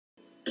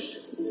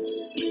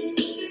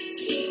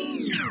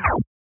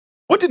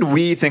What did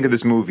we think of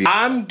this movie?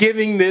 I'm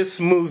giving this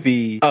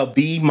movie a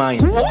B-.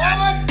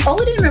 What?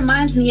 Odin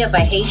reminds me of a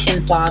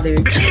Haitian father.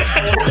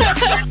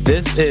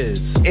 This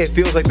is... It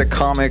feels like the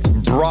comic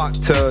brought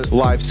to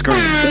live screen.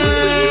 When you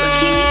were a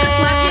king, you could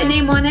slap your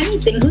name on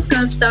anything. Who's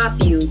gonna stop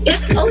you?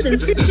 It's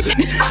Odin's.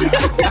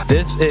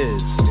 This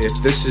is...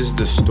 If this is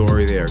the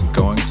story they are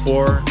going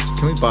for,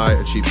 can we buy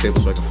a cheap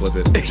table so I can flip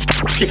it?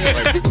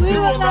 We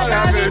will not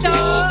have it,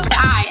 dog.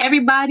 Alright,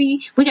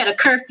 everybody, we got a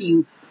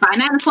curfew. By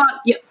 9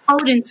 o'clock, you're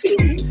Odin's.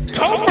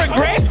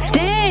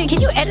 Dang, can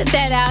you edit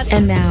that out?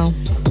 And now,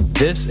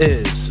 This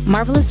is...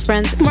 Marvelous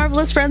Friends.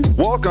 Marvelous Friends.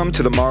 Welcome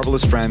to the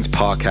Marvelous Friends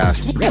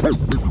podcast.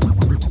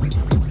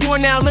 You are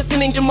now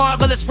listening to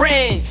Marvelous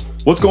Friends.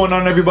 What's going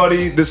on,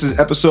 everybody? This is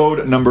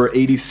episode number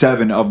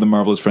 87 of the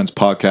Marvelous Friends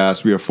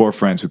podcast. We are four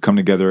friends who come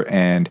together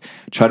and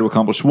try to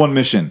accomplish one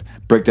mission: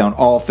 break down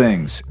all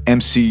things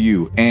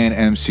MCU and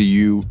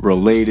MCU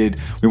related.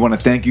 We want to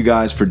thank you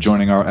guys for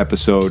joining our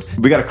episode.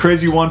 We got a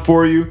crazy one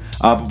for you.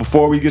 But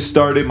before we get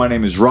started, my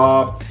name is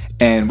Rob,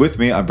 and with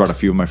me, I brought a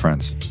few of my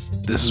friends.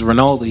 This is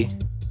Rinaldi.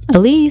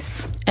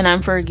 Elise. And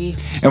I'm Fergie.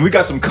 And we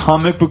got some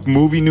comic book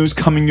movie news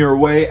coming your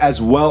way, as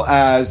well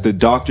as the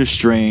Doctor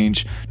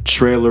Strange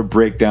trailer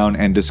breakdown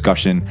and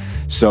discussion.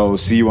 So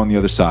see you on the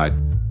other side.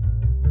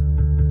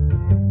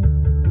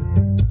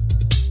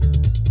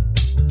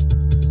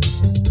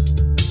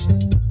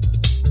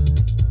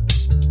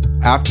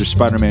 After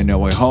Spider-Man No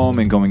Way Home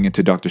and going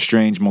into Doctor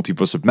Strange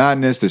Multiverse of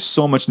Madness, there's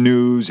so much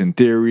news and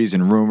theories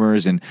and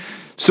rumors and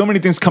so many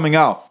things coming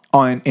out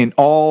in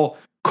all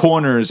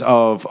corners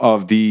of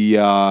the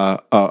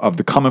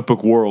comic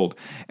book world.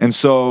 And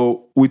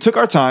so we took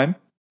our time,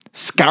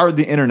 scoured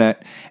the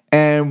internet,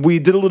 and we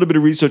did a little bit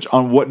of research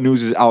on what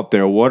news is out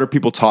there. What are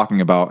people talking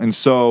about? And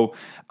so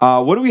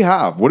what do we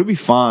have? What did we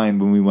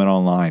find when we went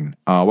online?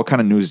 What kind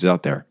of news is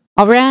out there?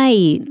 All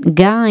right,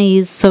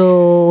 guys.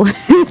 So,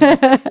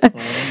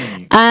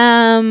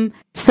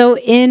 so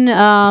in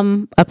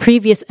a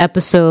previous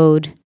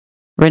episode,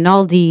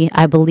 Rinaldi,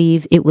 I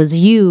believe it was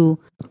you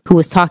who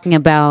was talking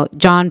about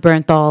Jon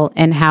Bernthal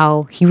and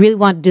how he really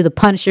wanted to do the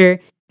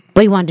Punisher,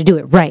 but he wanted to do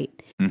it right.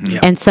 Mm-hmm.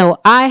 Yeah. And so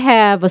I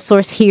have a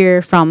source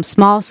here from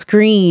Small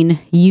Screen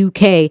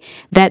UK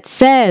that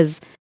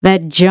says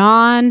that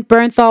Jon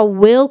Bernthal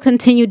will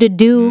continue to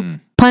do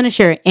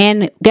Punisher.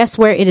 And guess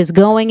where it is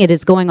going? It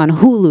is going on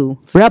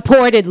Hulu,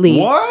 reportedly.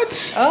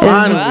 What? Oh,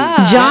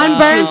 wow. Jon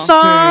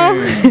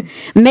Bernthal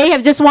may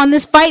have just won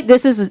this fight.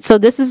 This is a report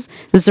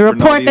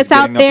Rinaldi's that's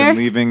out getting up there. and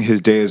leaving.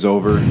 His day is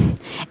over.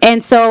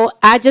 And so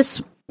I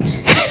just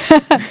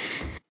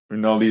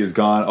Rinaldi is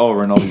gone. Oh,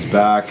 Rinaldi's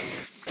back.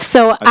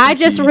 So I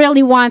just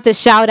really want to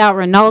shout out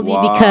Rinaldi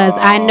because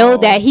I know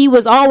that he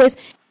was always,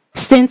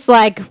 since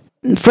like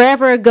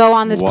forever ago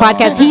on this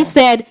podcast, he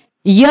said,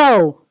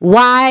 yo,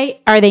 why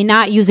are they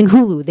not using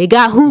Hulu? They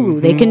got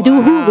Hulu. They can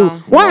do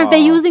Hulu. Why aren't they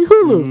using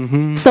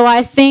Hulu? So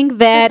I think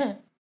that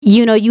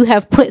you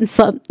have put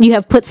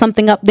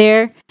something up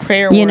there,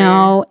 Prayer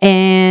warrior.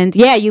 And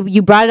yeah,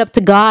 you brought it up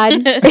to God,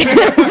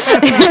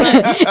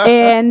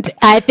 and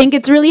I think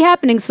it's really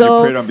happening. So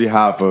you prayed on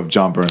behalf of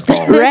Jon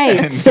Bernthal,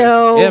 right?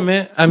 So yeah,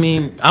 man. I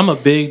mean, I'm a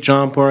big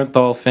Jon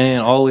Bernthal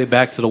fan, all the way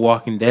back to The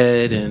Walking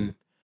Dead, and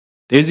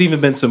there's even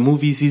been some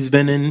movies he's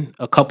been in,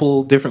 a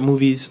couple different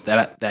movies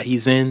that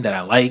he's in that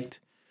I liked,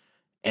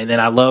 and then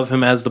I love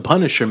him as the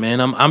Punisher, man.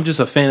 I'm just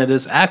a fan of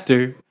this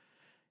actor.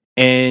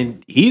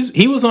 And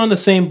he was on the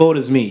same boat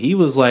as me. He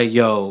was like,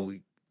 yo,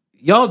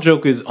 y'all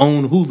jokers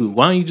own Hulu.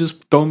 Why don't you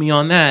just throw me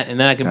on that and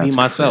then I can be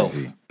myself?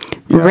 Yeah.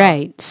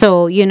 Right.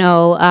 So,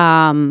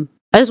 I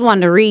just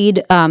wanted to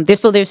read.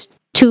 There's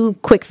two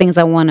quick things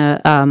I want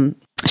to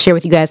share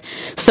with you guys.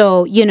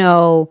 So,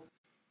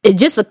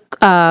 just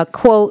a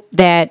quote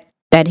that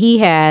he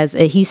has.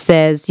 He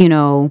says,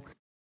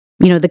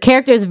 the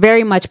character is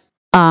very much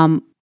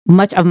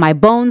much of my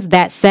bones.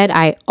 That said,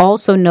 I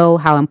also know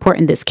how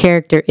important this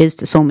character is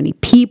to so many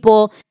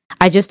people.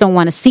 I just don't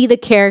want to see the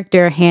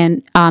character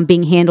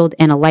being handled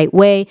in a light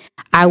way.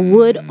 I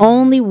would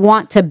only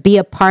want to be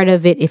a part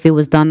of it if it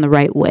was done the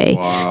right way.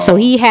 Wow. So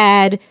he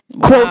had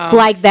quotes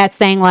like that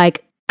saying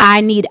like,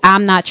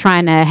 I'm not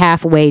trying to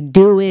halfway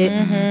do it.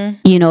 Mm-hmm.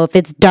 If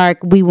it's dark,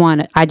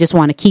 I just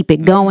want to keep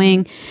it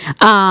going.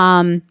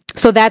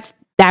 So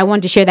I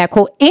wanted to share that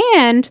quote.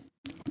 And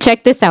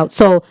check this out.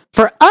 So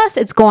for us,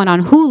 it's going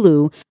on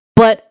Hulu,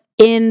 but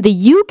in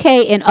the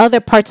UK and other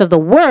parts of the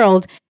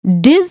world,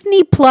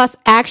 Disney Plus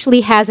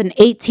actually has an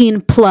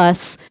 18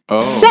 plus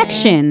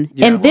section.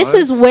 Yeah, and this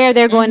is where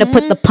they're going to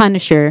put the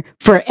Punisher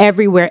for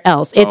everywhere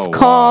else. It's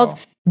called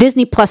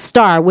Disney Plus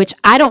Star, which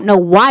I don't know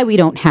why we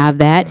don't have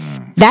that.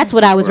 That's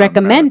what I was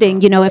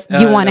recommending. If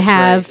you want to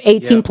have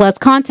 18 plus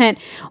content,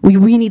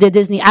 we need a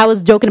Disney. I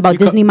was joking about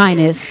Disney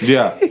Minus.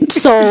 Yeah.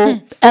 So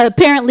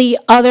apparently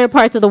other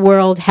parts of the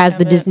world has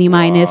the Disney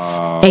Minus,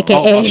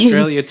 aka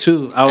Australia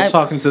too. I was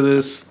talking to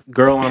this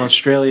girl in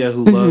Australia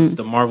who loves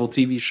the Marvel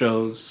TV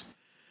shows,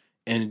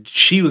 and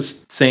she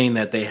was saying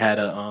that they had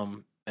a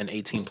an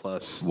 18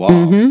 plus.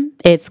 Wow.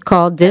 It's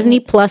called Disney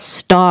Plus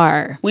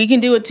Star. We can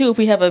do it too if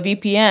we have a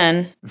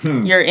VPN.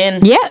 You're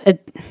in. Yeah,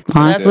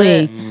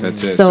 honestly.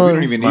 That's it. So- So we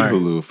don't even Smart.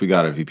 need Hulu if we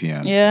got a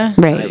VPN. Yeah.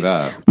 Look Right. at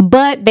that.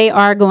 But they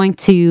are going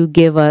to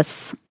give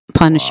us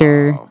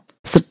Punisher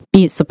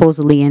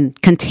supposedly and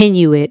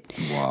continue it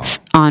Wow.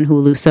 on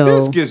Hulu. So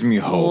This gives me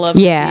hope. Love to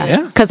see yeah, it.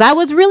 Yeah. because I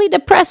was really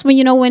depressed when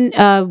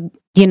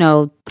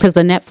because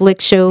the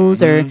Netflix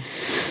shows are,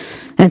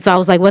 and so I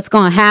was like, what's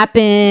going to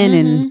happen?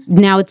 And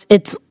now it's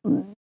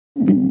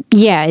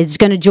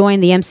going to join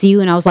the MCU,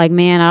 and I was like,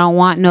 man, I don't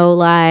want no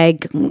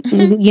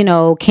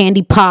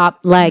candy pop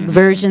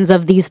versions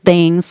of these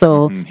things.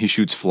 So He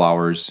shoots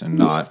flowers and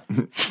not.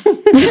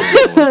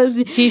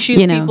 He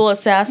shoots You know. people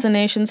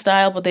assassination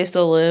style, but they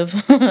still live.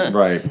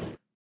 Right.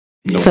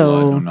 No So-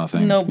 blood, no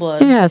nothing. No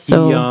blood. yeah,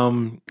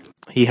 so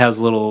He has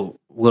little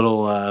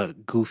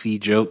goofy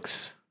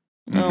jokes.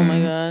 Oh my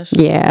gosh.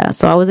 yeah,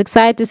 so I was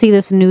excited to see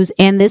this news,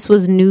 and this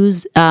was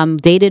news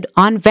dated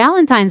on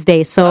Valentine's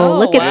Day. So Oh,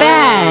 look at wow.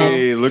 that.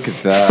 Hey, look at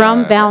that.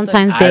 From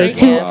Valentine's That's a Day great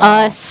to gift.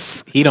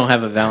 us. He don't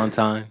have a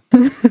Valentine.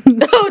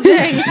 Oh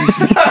dang.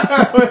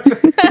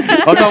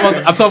 I'm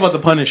talking about the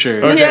Punisher.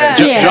 Yeah.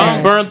 Yeah.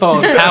 John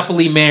Bernthal is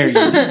happily married.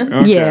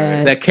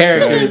 Yeah. That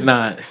character is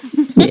not.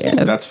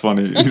 Yeah. That's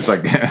funny. He's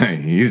like,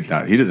 he's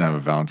not. He doesn't have a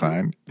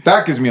Valentine.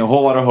 That gives me a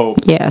whole lot of hope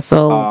Yeah.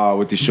 So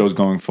with these shows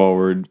going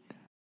forward.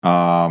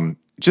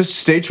 Just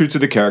stay true to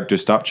the character.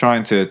 Stop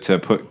trying to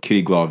put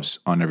kitty gloves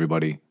on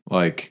everybody.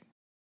 Like,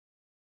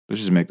 let's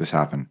just make this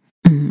happen.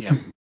 Yeah.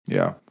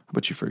 Yeah. How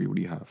about you, Fergie? What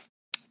do you have?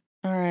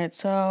 All right,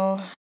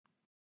 so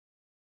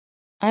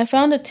I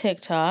found a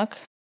TikTok.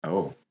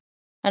 Oh.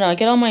 I know I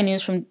get all my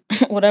news from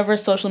whatever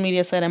social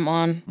media site I'm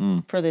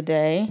on for the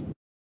day.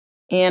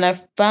 And I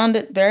found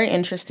it very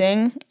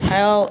interesting.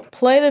 I'll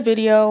play the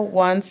video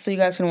once so you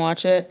guys can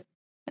watch it,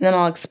 and then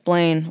I'll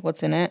explain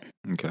what's in it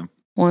Okay.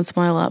 once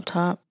my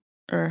laptop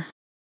or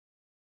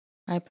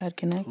iPad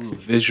connects. Ooh,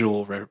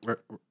 visual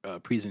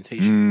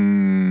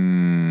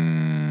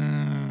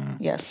presentation.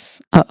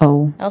 Yes.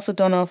 uh-oh. I also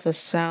don't know if the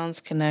sound's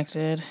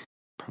connected.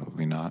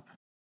 Probably not.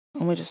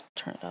 Let me just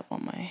turn it up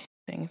on my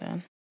thing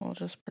then. We'll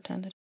just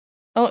pretend it.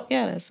 Oh,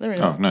 yeah, it is. There we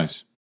go. Oh,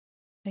 nice.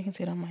 I can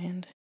see it on my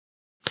end.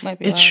 Might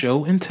be It's loud.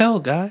 show and tell,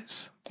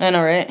 guys. I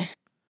know, right?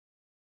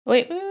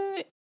 Wait.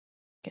 Okay,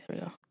 there we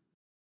go.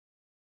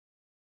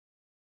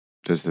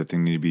 Does the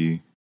thing need to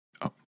be?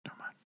 Oh, never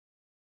mind.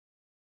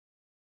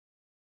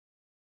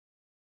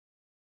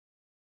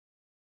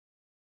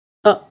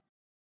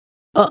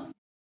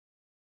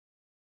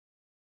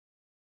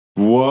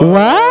 What?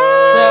 What?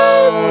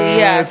 So,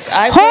 yes,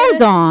 I Hold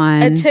put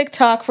on. a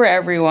TikTok for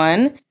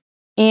everyone.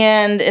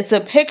 And it's a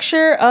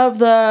picture of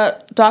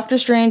the Doctor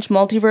Strange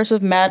Multiverse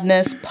of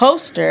Madness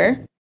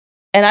poster.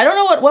 And I don't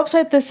know what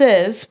website this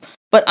is,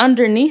 but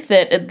underneath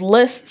it, it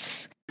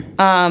lists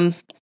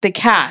the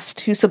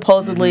cast who's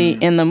supposedly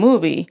in the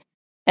movie.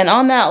 And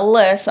on that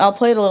list, I'll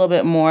play it a little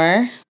bit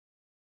more.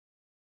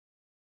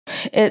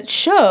 It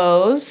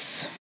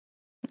shows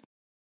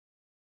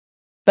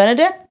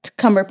Benedict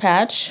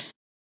Cumberbatch,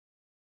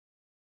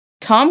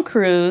 Tom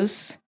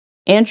Cruise,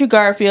 Andrew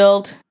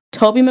Garfield,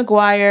 Tobey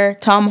Maguire,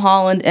 Tom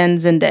Holland, and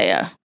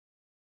Zendaya.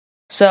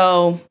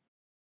 So,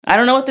 I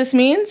don't know what this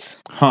means.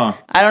 Huh.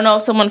 I don't know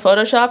if someone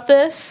photoshopped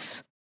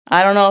this.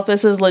 I don't know if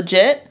this is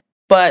legit,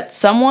 but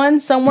someone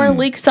somewhere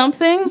leaked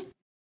something.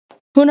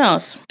 Who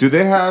knows? Do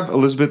they have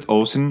Elizabeth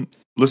Olsen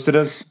listed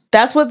as?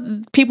 That's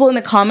what people in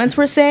the comments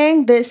were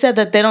saying. They said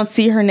that they don't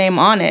see her name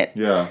on it.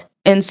 Yeah.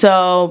 And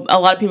so a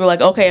lot of people are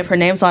like, okay, if her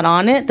name's not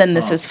on it, then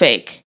this is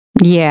fake.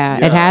 Yeah,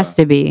 it Yeah. has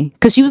to be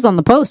because she was on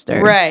the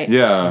poster, Right.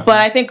 Yeah. But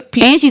I think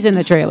And she's in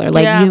the trailer.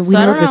 Like Yeah, we so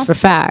I know don't this know. for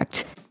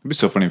fact. It'd be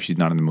so funny if she's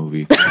not in the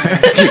movie.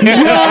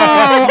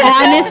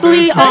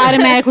 Honestly,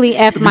 automatically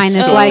F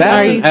minus. so Like,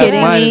 bad. are you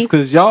kidding me?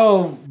 Because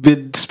y'all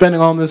been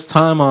spending all this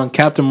time on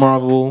Captain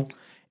Marvel,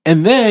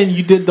 and then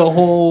you did the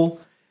whole,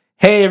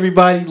 hey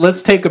everybody,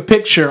 let's take a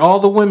picture. All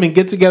the women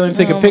get together and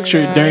take Oh a my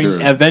picture gosh. during True.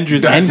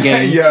 Avengers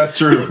Endgame. Yeah, that's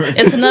true.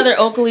 it's another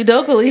Oakley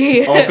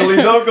Dokley. Oakley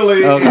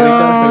dokley.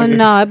 Oh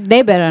no,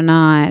 they better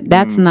not.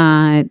 That's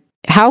not.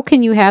 How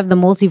can you have the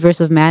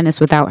multiverse of madness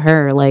without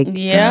her? Like,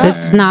 Yeah.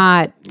 it's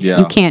not. Yeah.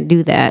 You can't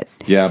do that.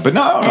 Yeah, but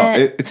no.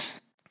 It's.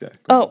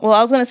 Oh, well,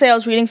 I was going to say I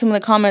was reading some of the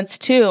comments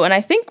too, and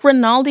I think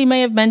Rinaldi may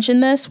have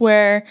mentioned this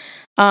where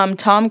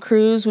Tom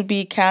Cruise would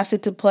be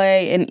casted to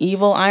play an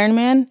evil Iron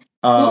Man.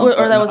 Or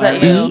that was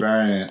at you.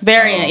 Variant.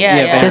 Variant, yeah,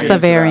 yeah. Just a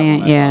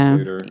variant, yeah.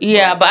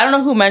 Yeah, but I don't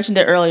know who mentioned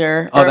it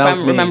earlier, Oh, or that if was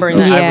I'm me. remembering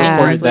that. Yeah. I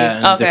reported correctly. that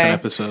in a different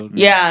episode.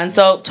 Yeah, and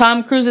so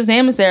Tom Cruise's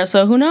name is there,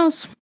 so who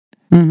knows?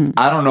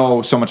 I don't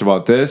know so much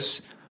about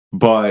this,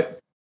 but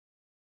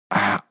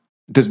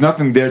there's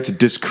nothing there to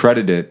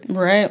discredit it.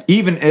 Right.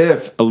 Even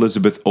if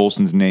Elizabeth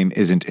Olsen's name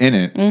isn't in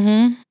it,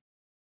 Mm-hmm.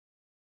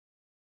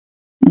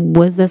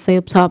 What does that say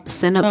up top?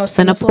 Cineplex.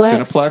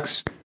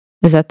 Cineplex.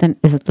 Is that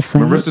the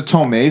same? Marissa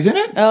Tomei's in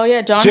it. Oh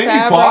yeah, John Jamie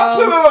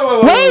Foxx.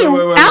 Favreau.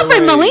 Wait,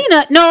 Alfred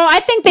Molina. No, I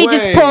think they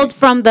just Wait. pulled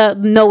from the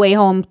No Way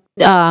Home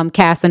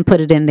cast and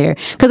put it in there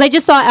because I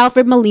just saw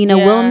Alfred Molina,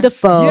 Yeah. Willem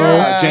Dafoe.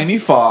 Yeah, Jamie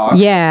Foxx.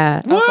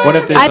 Yeah. What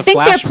if there's I a think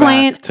they're flashback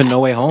playing- to No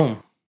Way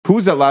Home?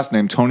 Who's that last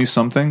name? Tony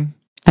something?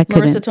 I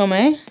couldn't. Marissa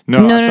Tomei.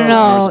 No. I saw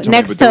Marissa Tomei,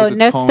 Next but there was to a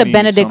next to Tony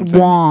Benedict something.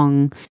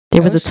 Wong,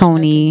 there was a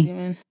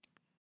Tony.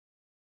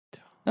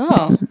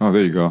 Oh, Oh,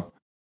 there you go.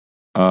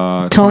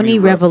 Tony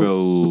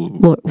Revel-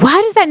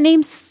 Why does that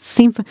name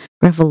seem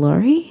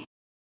Revelori?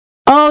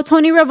 Oh,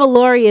 Tony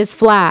Revelori is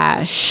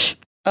Flash.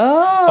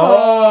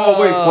 Oh,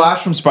 wait,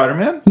 Flash from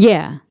Spider-Man?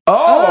 Yeah.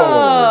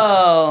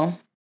 Oh.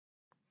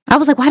 I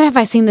was like, why have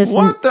I seen this?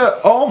 What the?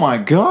 Oh my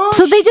god!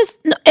 So they just,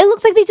 it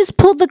looks like they just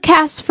pulled the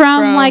cast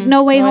from like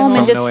No Way Home and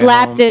From just No Way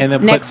slapped Home. it And then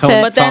put next Tom-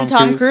 to. but then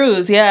Tom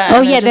Cruise, yeah. Oh,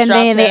 and yeah, just then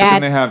dropped they it. add-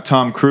 Then they have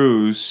Tom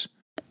Cruise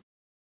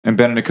and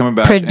Benedict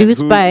Cumberbatch. Produced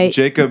and by-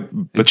 Jacob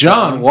Baton.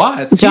 John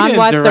Watts. He John didn't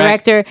Watts,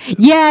 direct- director.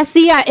 Yeah,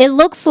 see, it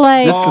looks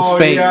like. This is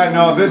fake. Yeah,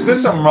 no, there's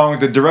something wrong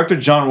with the director,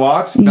 John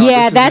Watts. No,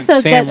 yeah, this that's isn't-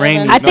 a. Sam That,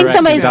 Raimi's I think directing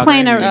somebody's Sam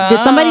playing. Raimi.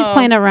 Somebody's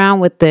playing around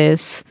with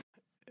this.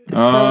 So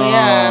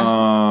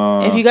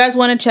yeah, if you guys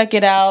want to check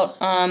it out,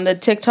 the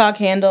TikTok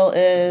handle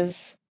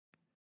is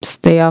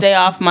Stay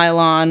off. my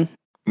lawn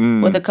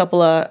Mm, with a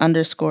couple of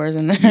underscores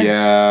in there.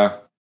 yeah,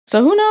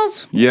 So who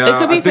knows? yeah. It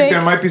could be I think fake.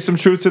 there might be some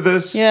truth to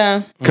this.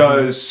 Yeah.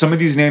 because some of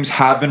these names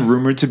have been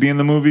rumored to be in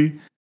the movie.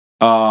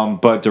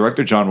 But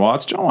director John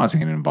Watts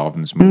ain't involved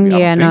in this movie.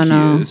 Yeah, I don't think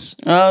no. he is.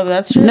 Oh,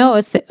 that's true. No,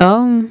 it's no,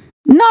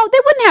 they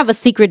wouldn't have a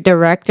secret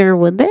director,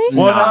 would they?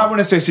 Well, No. no, I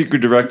wouldn't say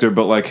secret director,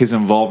 but like his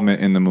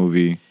involvement in the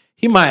movie.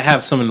 He might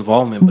have some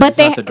involvement, but, But he's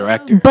they, not the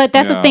director. but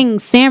that's Yeah. the thing.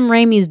 Sam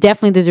Raimi is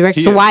definitely the director.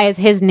 He So is. why is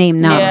his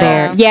name not Yeah.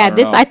 there? Yeah, I don't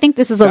this. know. I think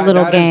this is a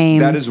little That game.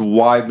 that is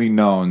widely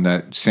known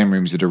that Sam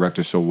Raimi's the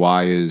director. So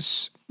why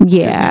is his name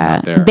yeah,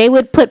 not there? they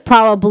would put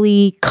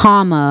probably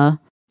comma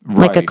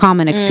like a Right.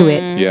 comma next to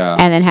it, Yeah.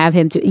 and then have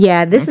him to.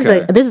 Yeah, this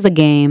Okay. is a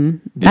game.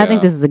 I Yeah.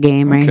 think this is a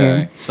game right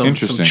here. some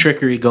Interesting.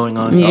 trickery going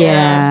on.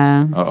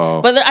 Yeah.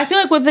 Uh-oh. But I feel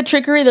like with the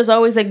trickery, there's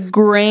always a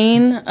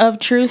grain of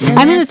truth. In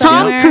I mean, there the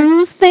Tom somewhere.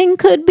 Cruise thing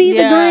could be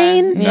the Yeah.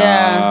 grain.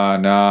 Yeah.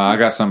 Nah, I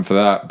got something for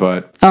that,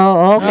 but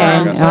Oh, okay. Yeah,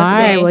 All let's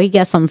right. see. Well, he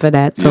got something for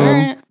that. So,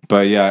 All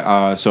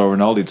right. so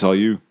Rinaldi, tell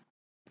you.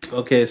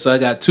 Okay, so I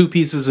got two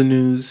pieces of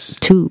news.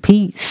 2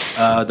 piece.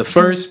 The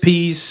first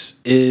piece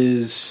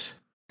is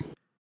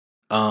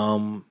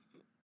kind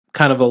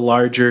of a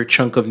larger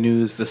chunk of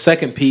news. The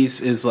second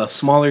piece is a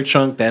smaller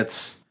chunk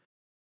that's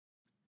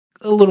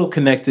a little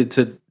connected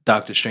to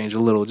Doctor Strange,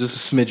 just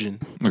a smidgen.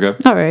 Okay.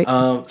 All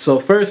right. So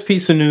first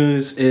piece of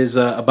news is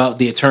about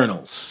the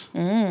Eternals.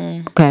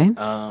 Okay.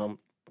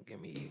 Let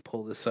me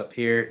pull this up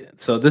here.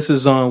 So this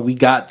is on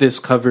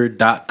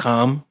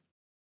WeGotThisCovered.com.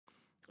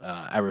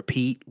 I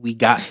repeat,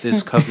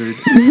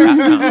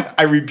 WeGotThisCovered.com.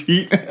 I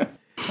repeat.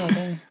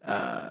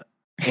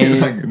 And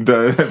It's like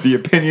the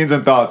opinions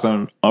and thoughts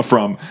on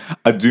from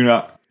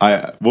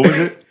what was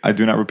it? I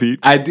do not repeat.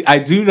 I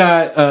do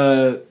not.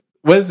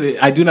 What is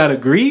it? I do not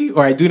agree,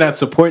 or I do not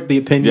support the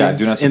opinions. Yeah, I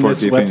do not support in this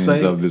the opinions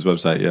website. of this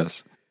website.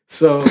 Yes.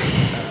 So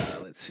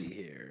let's see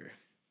here.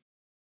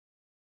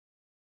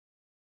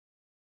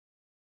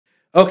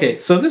 Okay,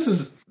 so this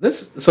is.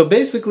 So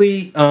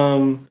basically,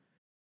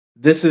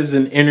 this is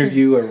an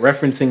interview or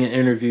referencing an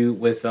interview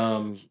with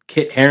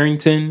Kit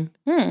Harington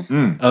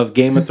of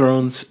Game of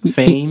Thrones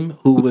fame,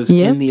 who was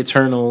Yep. in the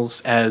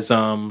Eternals as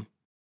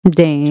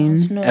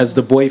Dane. as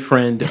the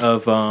boyfriend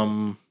of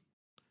Cersei.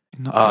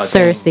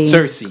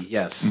 Cersei,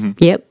 yes. Mhm.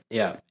 Yep.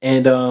 Yeah,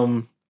 and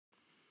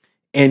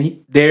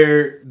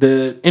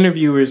the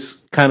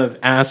interviewers kind of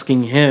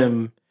asking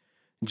him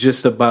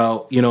just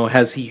about,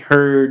 has he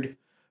heard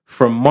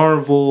from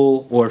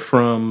Marvel or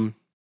from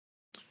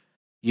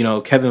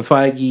Kevin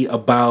Feige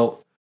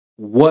about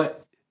what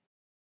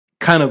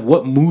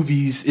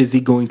movies is he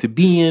going to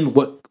be in,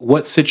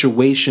 what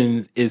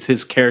situation is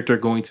his character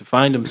going to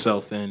find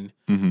himself in,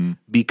 Mm-hmm.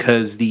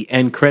 because the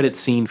end credit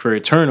scene for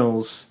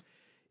Eternals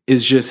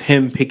is just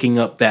him picking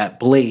up that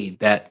blade,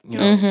 that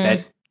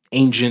that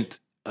ancient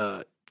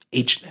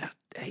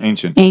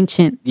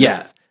Ancient.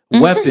 yeah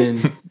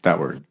weapon, That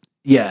word.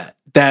 yeah,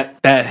 that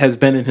has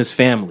been in his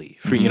family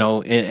for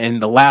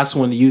and the last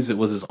one to use it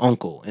was his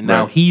uncle, and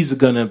now Right. he's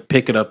gonna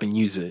pick it up and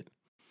use it.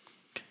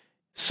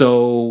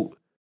 So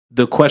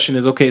the question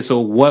is, okay, so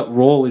what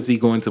role is he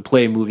going to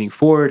play moving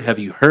forward? Have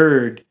you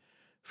heard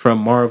from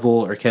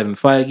Marvel or Kevin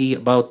Feige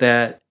about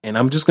that? And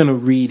I'm just gonna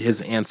read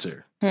his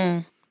answer.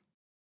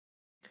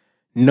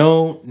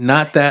 No,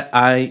 not that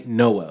I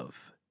know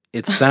of.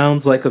 It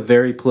sounds like a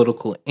very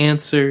political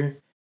answer.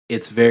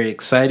 It's very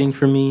exciting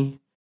for me.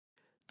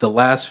 The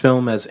last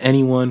film, as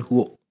anyone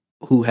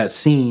who has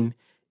seen,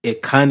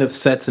 it kind of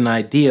sets an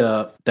idea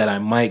up that I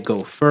might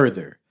go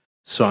further.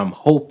 So I'm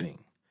hoping.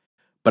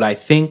 But I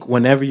think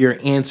whenever you're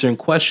answering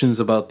questions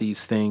about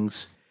these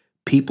things,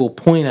 people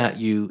point at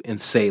you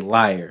and say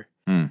liar,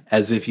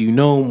 as if you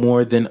know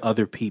more than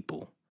other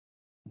people.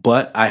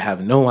 But I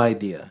have no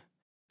idea.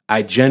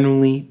 I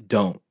genuinely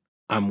don't.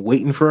 I'm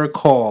waiting for a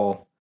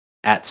call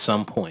at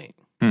some point.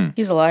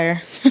 He's a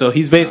liar. So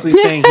he's basically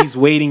saying he's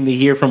waiting to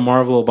hear from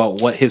Marvel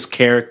about what his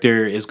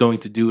character is going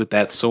to do with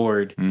that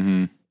sword.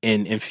 Mm-hmm.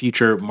 in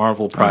future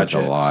Marvel That's projects.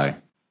 a lie.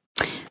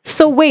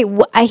 So wait,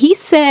 he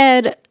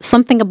said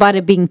something about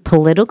it being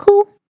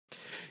political.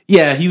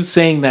 Yeah, he was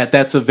saying that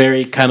that's a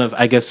very kind of,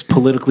 I guess,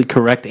 politically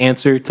correct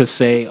answer to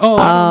say, "Oh,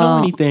 I don't know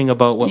anything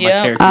about what my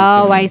Yeah. character is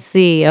Oh, doing." I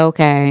see.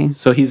 Okay.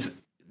 So he's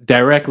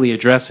directly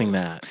addressing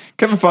that.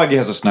 Kevin Feige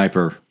has a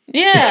sniper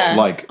Yeah.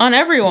 Like, on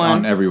everyone.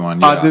 on everyone.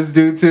 Yeah. This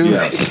dude too.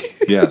 Yes.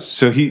 Yes.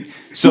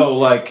 So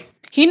like,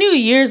 He knew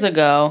years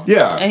ago.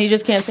 Yeah. And he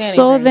just can't say anything.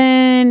 So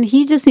then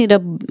he just need to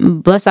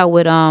bless out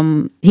with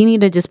he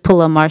need to just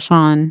pull a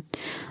Marshawn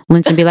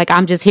Lynch and be like,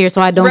 I'm just here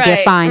so I don't get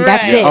Right, fined.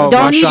 That's right. it. Oh,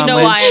 Don't Marshawn even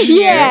know why I'm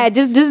here. Yeah,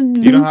 just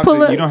you don't have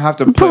pull to. You don't have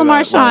to pull play a that,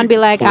 Marshawn and be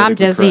like, I'm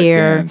politically just correct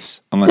here.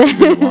 dance, unless he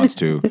really wants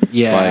to.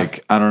 Yeah.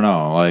 Like, I don't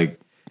know. Like,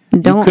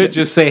 Don't Could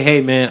just say,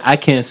 "Hey, man, I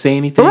can't say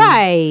anything,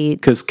 right.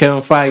 Because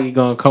Kevin Feige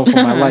gonna come for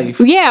my life."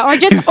 Yeah, or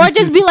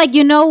just be like,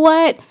 you know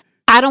what?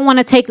 I don't want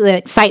to take the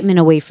excitement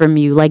away from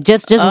you. Like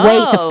just wait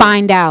to Oh.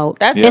 find out.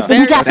 That's Yeah.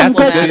 We got some That's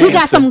a good. good We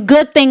got answer. some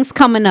good things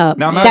coming up.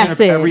 now imagine That's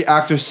if it. every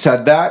actor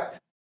said that,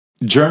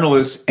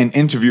 journalists and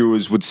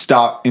interviewers would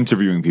stop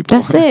interviewing people.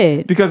 That's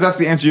it. because that's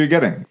the answer you're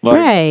getting. Like,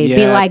 Right. Be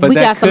Yeah, like, but we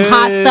that got some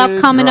hot could-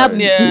 stuff coming up.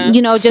 Right. Yeah.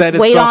 You know, just Set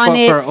wait itself on up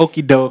it. for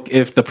okie doke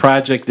if the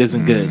project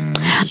isn't good.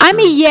 I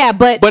mean, yeah,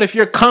 but But if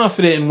you're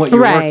confident in what you're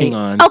Right. working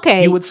on,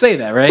 Okay. you would say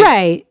that, right?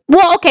 right.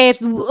 Well, okay,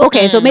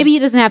 so maybe he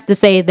doesn't have to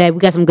say that we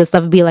got some good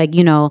stuff. Be like,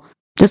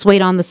 just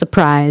wait on the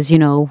surprise. We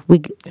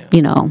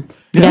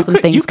got some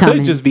things you coming.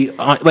 could just be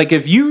like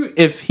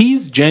if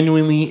he's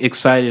genuinely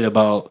excited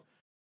about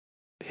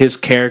his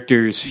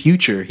character's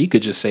future, he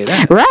could just say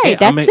that. Right, Hey,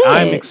 that's it.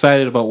 I'm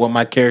excited about what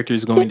my character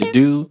is going to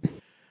do.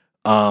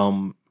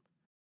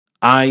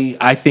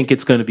 I think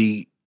it's going to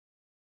be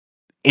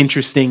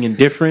interesting and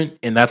different,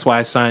 and that's why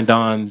I signed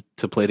on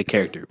to play the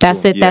character.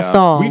 That's it. That's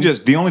all.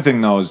 The only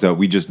thing though is that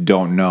we just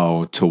don't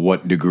know to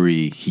what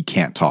degree he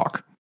can't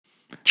talk.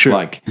 True.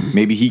 Like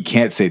maybe he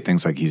can't say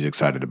things like he's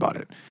excited about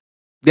it.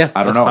 Yeah,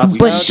 I don't that's know. possible.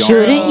 But don't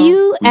shouldn't know.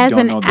 you, We as don't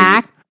an know the-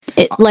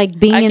 act, like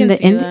being I in can the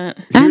see that.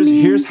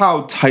 Here's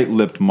how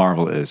tight-lipped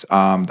Marvel is.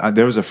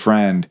 There was a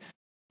friend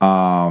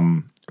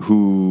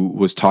who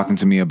was talking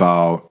to me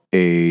about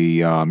a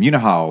you know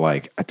how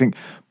like I think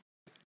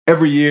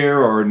every year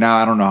or now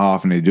I don't know how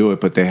often they do it,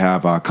 but they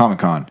have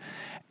Comic-Con.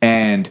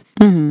 And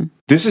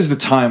this is the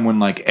time when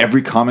like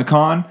every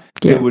Comic-Con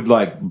they would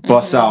like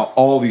bust out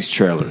all these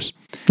trailers.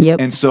 Yep.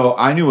 And so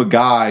I knew a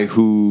guy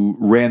who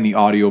ran the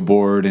audio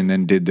board and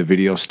then did the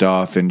video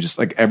stuff and just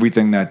like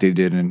everything that they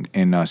did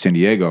in San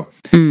Diego.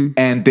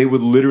 And they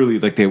would literally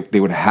like they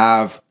would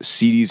have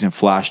CDs and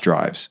flash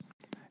drives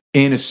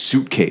in a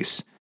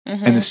suitcase.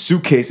 And the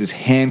suitcase is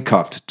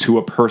handcuffed to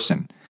a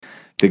person.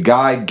 The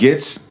guy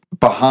gets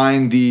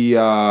behind the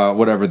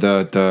whatever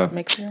the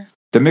Mixer.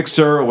 the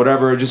mixer or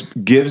whatever,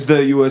 just gives the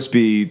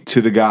USB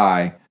to the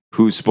guy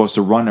who's supposed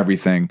to run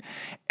everything.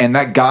 And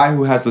that guy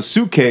who has the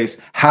suitcase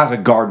has a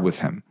guard with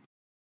him.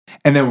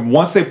 And then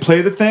once they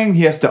play the thing,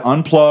 he has to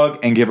unplug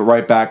and give it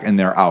right back and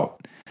they're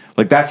out.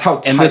 Like that's how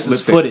tight-lipped And this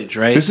is footage,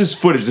 right? This is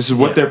footage. This is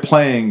what they're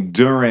playing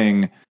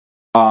during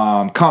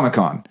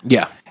Comic-Con.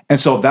 Yeah. And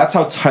so that's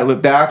how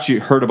tight-lipped. They actually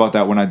heard about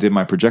that when I did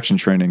my projection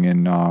training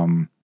in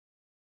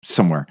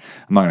somewhere.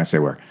 I'm not going to say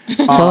where.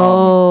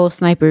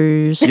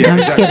 Snipers. Yeah, I'm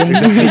just exactly,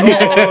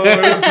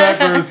 kidding.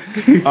 exactly.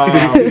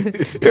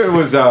 Snipers. It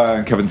was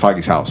Kevin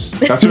Feige's house.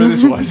 That's what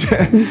this was.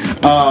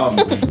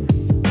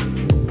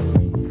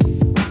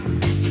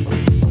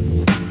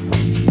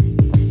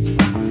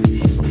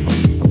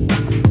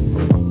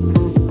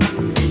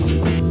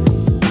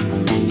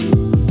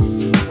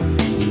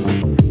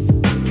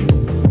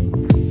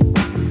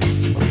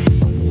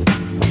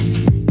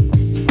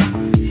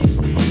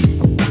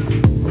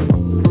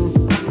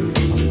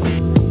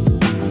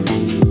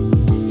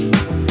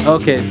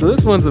 Okay, so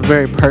this one's a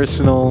very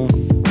personal,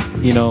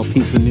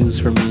 piece of news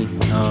for me.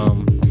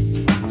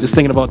 Just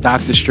thinking about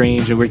Doctor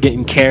Strange, and we're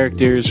getting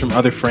characters from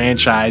other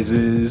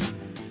franchises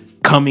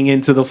coming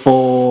into the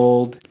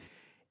fold.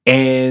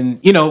 And,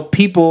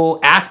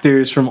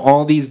 actors from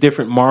all these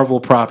different Marvel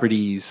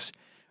properties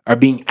are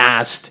being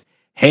asked,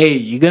 hey,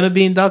 you going to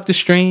be in Doctor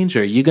Strange?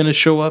 Or are you going to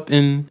show up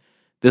in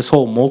this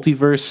whole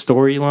multiverse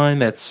storyline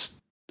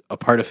that's a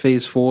part of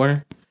Phase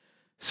 4?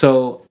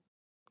 So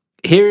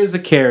here is a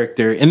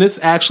character, and this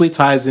actually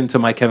ties into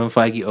my Kevin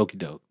Feige okie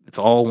doke. It's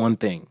all one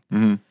thing.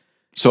 Mm-hmm.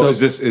 So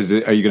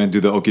are you going to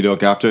do the okie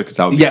doke after? Because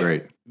that would be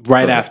great.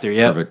 Right Perfect. after,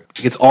 yeah.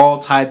 Perfect. It's all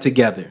tied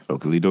together.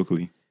 Oakley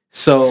dokely.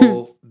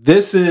 So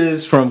this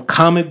is from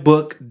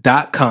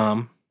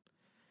comicbook.com,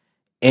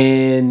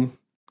 and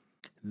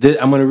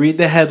I'm going to read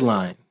the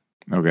headline.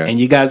 Okay. And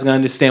you guys going to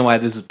understand why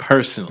this is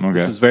personal. Okay.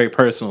 This is very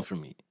personal for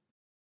me.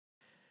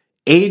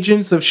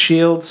 Agents of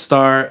S.H.I.E.L.D.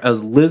 star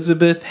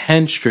Elizabeth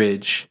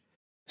Henstridge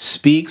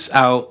speaks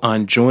out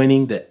on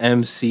joining the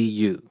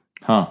MCU.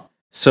 Huh.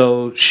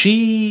 So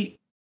she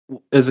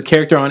is a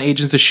character on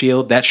Agents of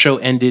S.H.I.E.L.D. That show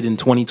ended in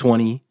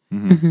 2020.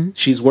 Mm-hmm.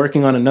 She's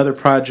working on another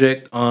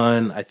project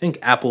on, I think,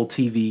 Apple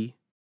TV.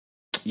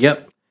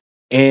 Yep.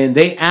 And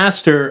they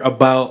asked her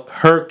about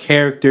her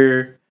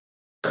character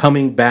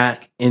coming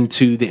back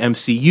into the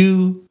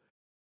MCU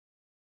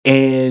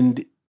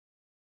and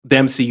the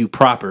MCU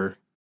proper,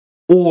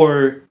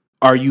 or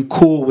are you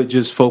cool with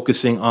just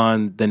focusing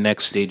on the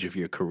next stage of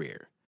your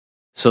career?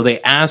 So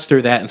they asked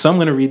her that, and so I'm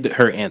going to read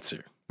her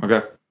answer.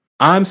 Okay.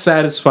 I'm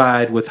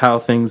satisfied with how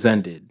things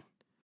ended.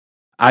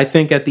 I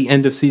think at the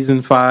end of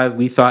season 5,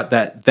 we thought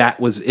that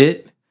was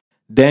it.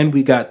 Then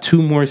we got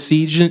 2 more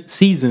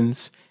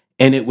seasons,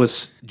 and it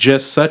was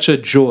just such a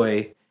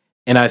joy,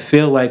 and I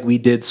feel like we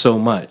did so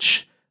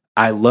much.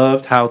 I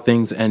loved how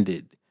things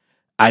ended.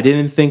 I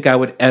didn't think I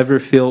would ever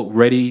feel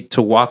ready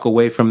to walk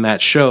away from that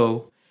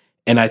show,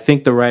 and I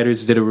think the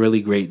writers did a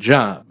really great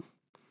job.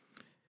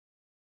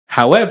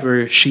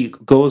 However, she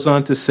goes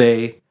on to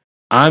say,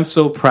 I'm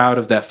so proud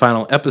of that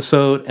final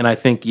episode, and I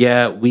think,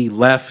 yeah, we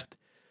left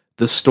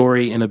the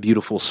story in a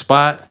beautiful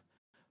spot.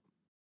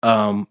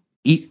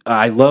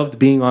 I loved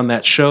being on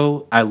that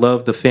show. I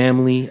loved the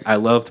family. I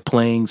loved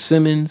playing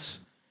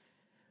Simmons.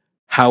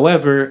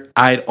 However,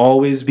 I'd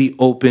always be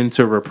open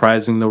to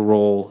reprising the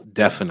role,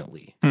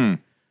 definitely.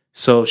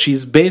 So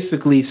she's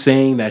basically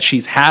saying that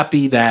she's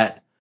happy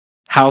that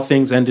how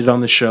things ended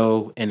on the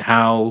show and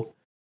how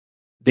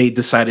they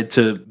decided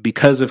to,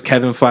 because of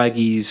Kevin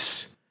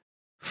Feige's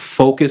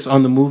focus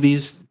on the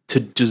movies, to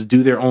just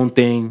do their own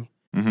thing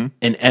and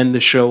end the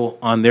show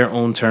on their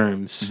own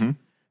terms.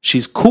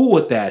 She's cool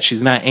with that.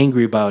 She's not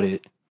angry about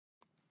it.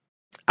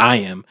 I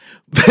am.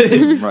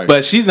 Right.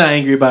 But she's not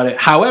angry about it.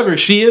 However,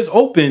 she is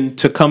open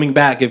to coming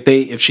back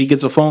if she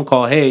gets a phone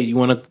call, hey, you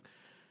want to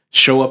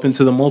show up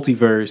into the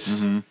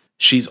multiverse?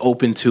 She's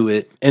open to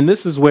it. And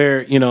this is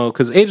where,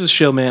 because Agents of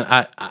S.H.I.E.L.D., man,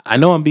 I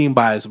know I'm being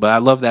biased, but I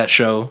love that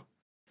show.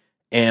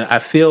 And I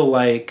feel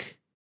like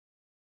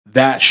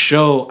that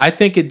show, I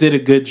think it did a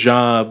good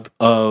job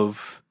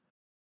of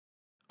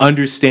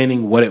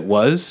understanding what it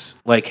was.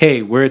 Like,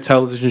 hey, we're a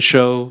television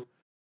show.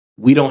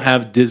 We don't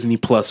have Disney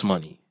Plus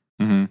money.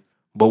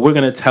 But we're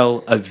going to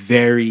tell a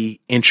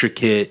very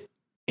intricate,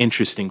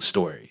 interesting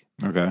story.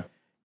 Okay.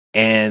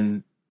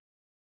 And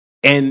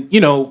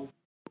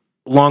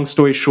long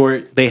story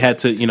short, they had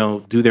to,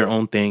 do their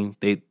own thing.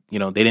 They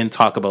didn't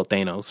talk about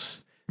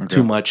Thanos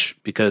too much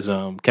because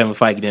Kevin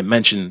Feige didn't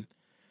mention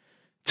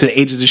to the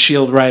Agents of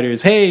S.H.I.E.L.D.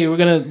 writers, hey, we're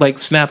going to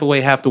snap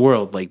away half the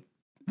world.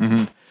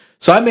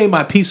 So I made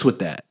my peace with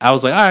that. I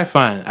was like, all right,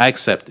 fine. I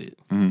accept it.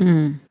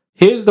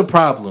 Here's the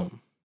problem.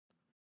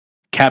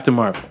 Captain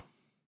Marvel.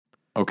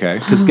 Okay.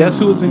 Because guess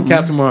who was in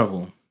Captain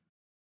Marvel?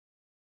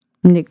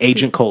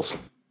 Agent Coulson.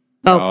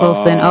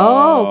 Coulson.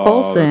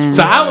 Coulson.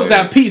 So I was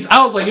at peace.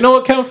 I was like, you know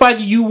what, Kevin Feige,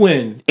 you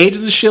win.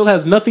 Agents of S.H.I.E.L.D.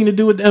 has nothing to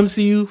do with the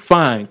MCU.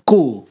 Fine.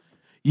 Cool.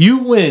 You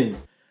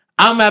win.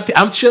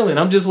 I'm chilling.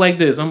 I'm just like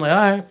this. I'm like, all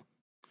right.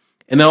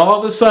 And then all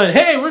of a sudden,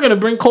 hey, we're going to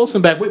bring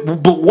Coulson back. Wait,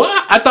 but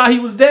what? I thought he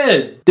was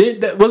dead.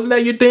 Wasn't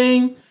that your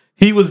thing?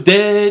 He was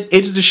dead.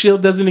 Agents of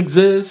S.H.I.E.L.D. doesn't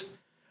exist.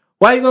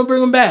 Why are you going to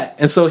bring him back?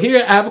 And so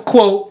here I have a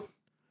quote.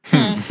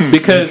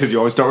 Because you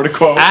always start with a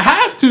quote. I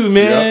have to,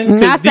 man.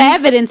 That's the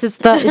evidence. It's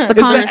the it's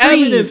the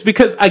evidence.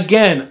 Because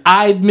again,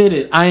 I admit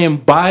it. I am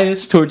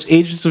biased towards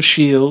Agents of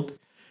S.H.I.E.L.D.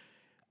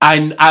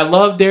 I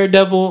love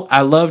Daredevil.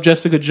 I love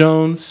Jessica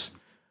Jones.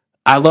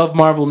 I love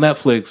Marvel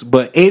Netflix.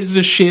 But Agents of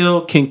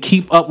S.H.I.E.L.D. can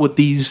keep up with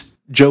these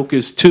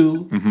jokers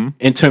too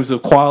in terms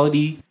of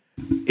quality.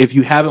 If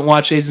you haven't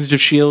watched Agents of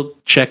S.H.I.E.L.D.,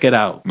 check it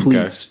out,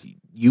 please. Okay.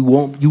 You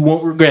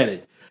won't regret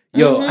it.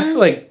 Yo, I feel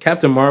like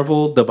Captain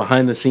Marvel, the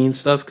behind the scenes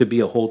stuff, could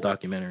be a whole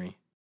documentary.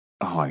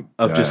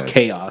 Of just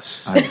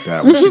chaos. I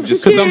bet. We should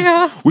just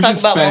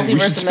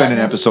spend an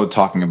episode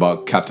talking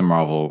about Captain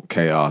Marvel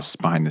chaos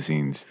behind the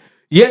scenes.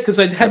 Yeah, because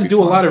I had to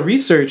do a lot of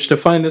research to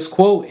find this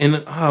quote,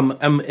 and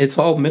it's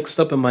all mixed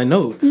up in my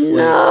notes.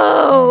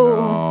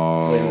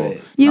 No.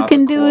 Wait. You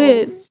can do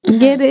it.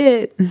 Get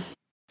it.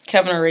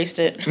 Kevin erased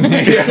it.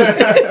 That's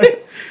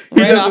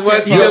what I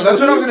was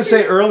going to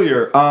say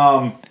earlier.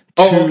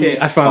 Okay.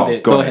 I found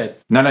it. Go ahead.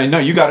 No.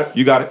 You got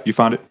it. You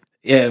found it.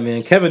 Yeah,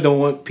 man. Kevin don't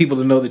want people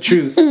to know the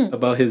truth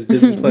about his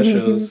Disney Plus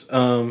shows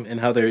and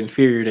how they're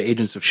inferior to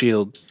Agents of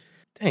S.H.I.E.L.D.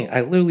 Dang,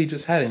 I literally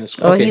just had it in the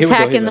screen. He's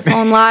hacking the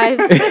phone live.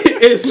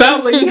 It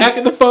sounds like he's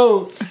hacking the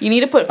phone. You need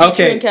to put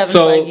featuring Kevin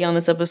Feige on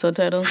this episode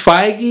title.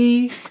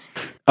 Feige.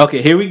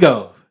 Okay, here we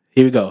go.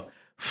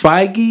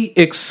 Feige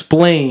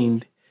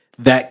explained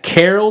that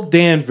Carol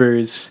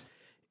Danvers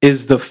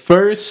is the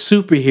first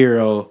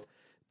superhero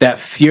that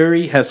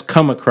Fury has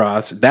come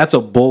across. That's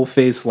a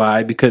bold-faced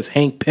lie because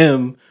Hank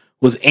Pym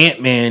was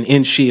Ant-Man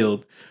in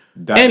S.H.I.E.L.D.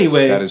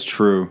 That is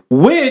true.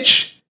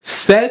 Which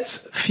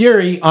sets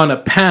Fury on a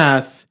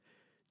path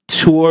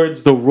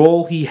towards the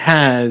role he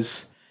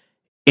has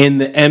in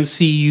the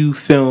MCU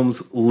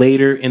films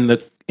later in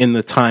the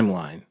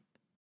timeline.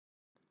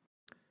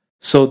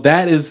 So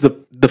that is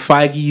the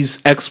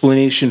Feige's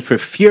explanation for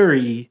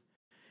Fury.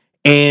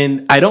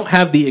 And I don't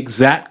have the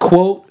exact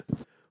quote,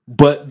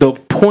 but the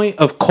point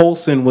of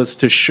Coulson was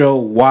to show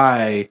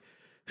why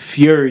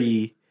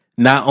Fury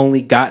not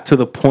only got to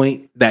the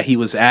point that he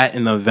was at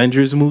in the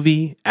Avengers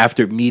movie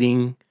after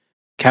meeting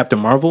Captain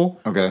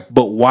Marvel,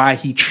 but why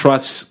he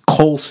trusts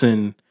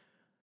Coulson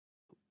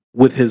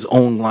with his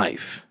own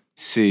life. I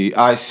see.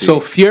 So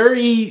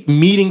Fury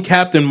meeting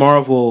Captain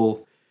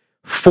Marvel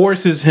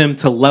forces him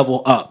to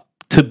level up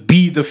to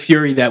be the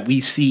Fury that we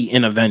see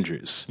in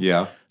Avengers.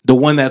 Yeah. The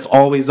one that's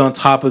always on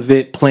top of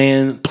it,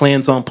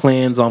 plans on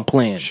plans on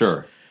plans.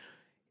 Sure.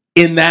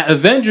 In that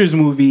Avengers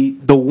movie,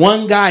 the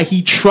one guy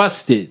he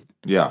trusted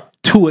Yeah.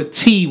 to a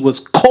T was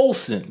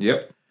Coulson.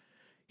 Yep.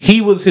 He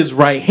was his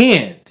right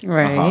hand.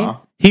 Right. Uh-huh.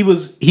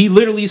 He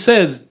literally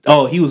says,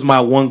 "Oh, he was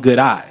my one good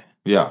eye."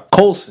 Yeah.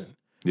 Coulson.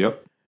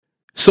 Yep.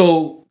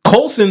 So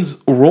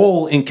Coulson's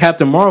role in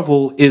Captain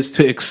Marvel is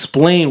to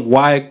explain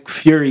why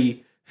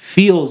Fury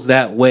feels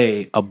that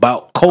way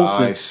about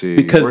Coulson. I see.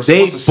 Because We're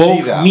they supposed to see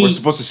both that. meet. We're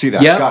supposed to see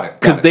that. Yep, Got it.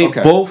 Because they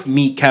Okay. both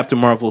meet Captain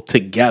Marvel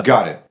together.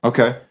 Got it.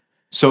 Okay.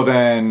 So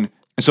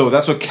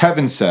that's what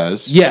Kevin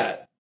says. Yeah.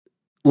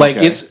 Like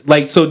Okay. it's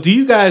like, so do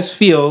you guys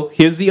feel,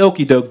 here's the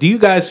okie doke, do you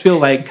guys feel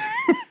like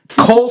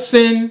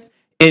Coulson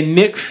and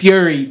Nick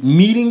Fury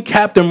meeting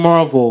Captain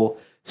Marvel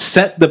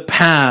set the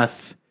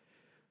path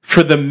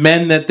for the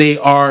men that they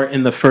are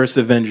in the first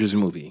Avengers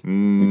movie? I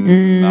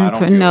don't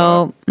feel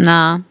No,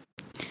 nah.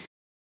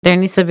 There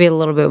needs to be a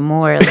little bit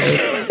more. Like,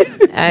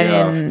 I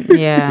didn't. Because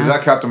Yeah.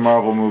 that Captain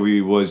Marvel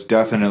movie was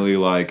definitely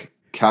like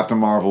Captain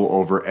Marvel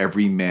over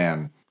every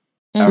man.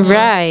 ever.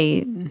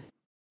 Right.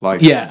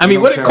 Like, Yeah, I we mean,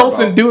 don't what did care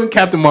Coulson about- do in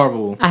Captain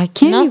Marvel? I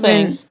can't Nothing.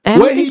 even. I don't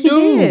What'd think he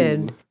do?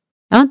 did.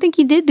 I don't think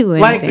he did do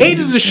Like anything.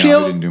 Agents of he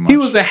Shield, didn't do he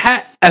much. was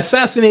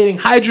assassinating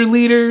Hydra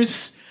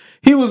leaders.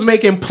 He was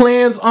making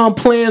plans on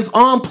plans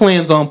on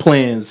plans on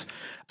plans.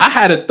 I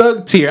had a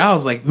thug tear. I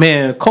was like,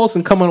 man,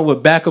 Coulson coming up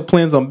with backup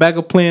plans on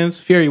backup plans.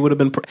 Fury would have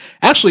been.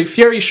 Actually,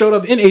 Fury showed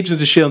up in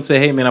Agents of Shield and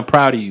said, "Hey, man, I'm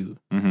proud of you.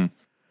 I'm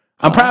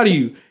proud of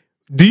you."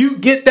 Do you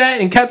get that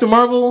in Captain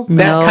Marvel?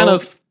 That No. kind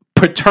of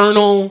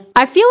paternal.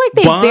 I feel like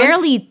they Bond?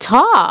 barely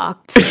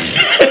talked.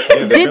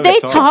 Yeah, Did they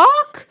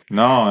talk?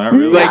 No, not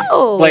really. Like,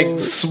 No. like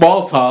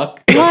small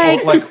talk.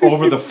 Like, Like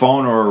over the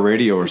phone or a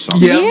radio or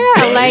something. Yeah.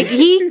 yeah, like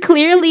he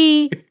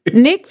clearly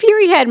Nick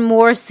Fury had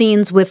more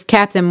scenes with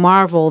Captain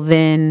Marvel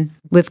than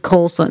with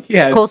Coulson.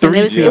 Yeah, Coulson.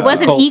 It, three it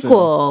wasn't Coulson.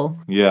 equal.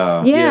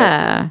 Yeah.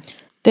 Yeah.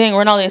 Dang,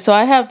 Ronaldo. So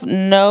I have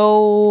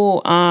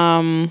no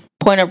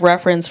point of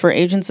reference for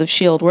Agents of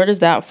S.H.I.E.L.D. Where does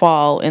that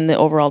fall in the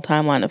overall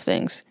timeline of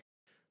things?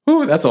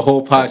 Ooh, that's a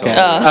whole podcast.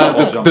 That's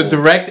a whole The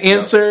direct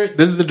answer.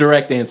 This is the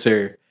direct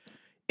answer.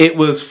 It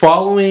was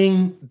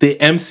following the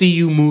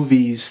MCU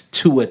movies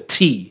to a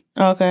T,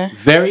 Okay.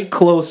 very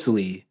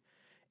closely,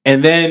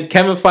 and then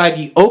Kevin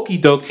Feige okey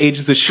doke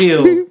Agents of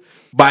Shield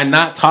by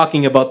not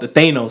talking about the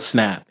Thanos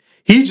snap.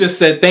 He just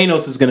said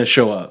Thanos is going to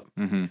show up.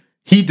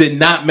 He did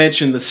not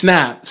mention the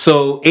snap.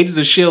 So Agents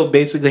of Shield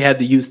basically had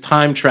to use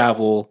time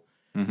travel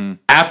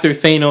after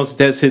Thanos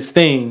does his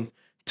thing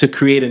to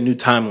create a new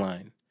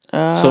timeline.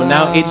 So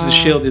now Agents of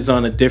Shield is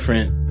on a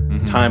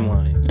different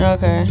timeline.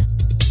 Okay.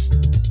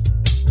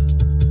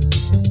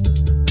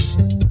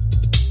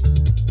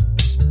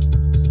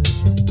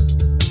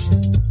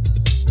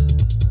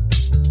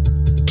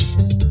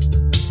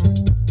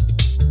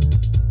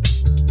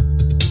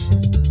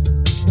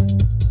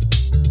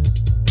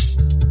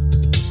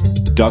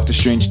 Doctor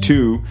Strange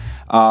 2,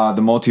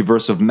 the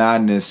Multiverse of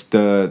Madness,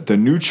 the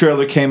new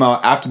trailer came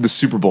out after the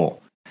Super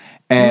Bowl.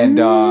 And,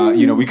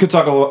 we could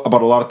talk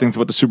about a lot of things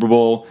about the Super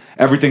Bowl,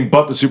 everything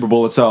but the Super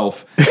Bowl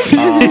itself.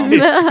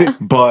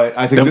 But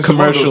I think Them this is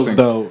one of those commercials, things.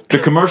 though. The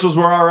commercials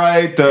were all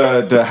right.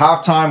 The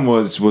halftime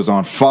was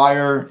on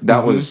fire.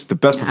 That was the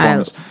best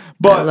performance.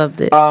 But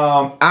loved it.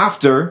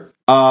 After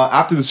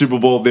the Super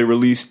Bowl, they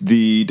released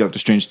the Doctor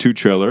Strange 2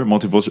 trailer, in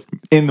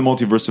the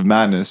Multiverse of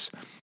Madness.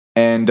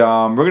 And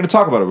we're going to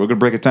talk about it. We're going to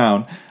break it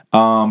down.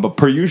 But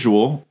per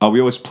usual, we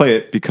always play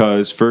it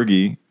because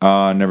Fergie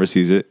never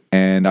sees it.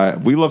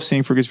 And we love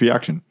seeing Fergie's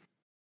reaction.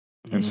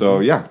 And so,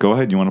 yeah, go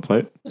ahead. You want to play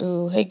it?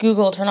 Ooh, hey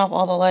Google, turn off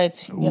all the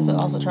lights. You have to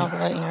also turn off the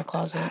light in your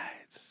closet.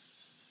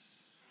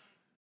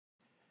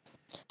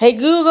 Hey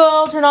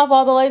Google, turn off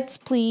all the lights,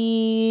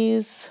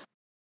 please.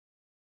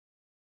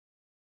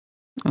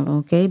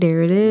 Okay,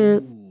 there it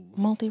is.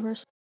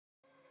 Multiverse.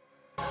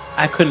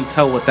 I couldn't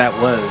tell what that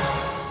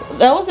was.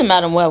 That wasn't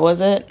Madam Web, was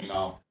it?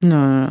 No.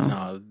 No.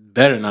 No, it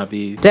better not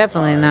be.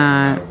 Definitely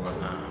not.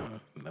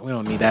 We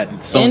don't need that in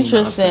Sony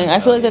Interesting. nonsense I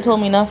feel like out they here.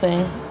 told me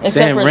nothing. Except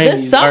Sam for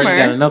Raimi's this already got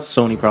summer. enough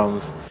Sony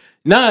problems.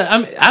 Nah,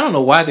 I don't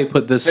know why they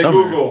put this Hey,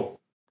 summer Google.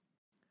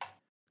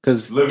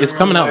 because it's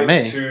coming out in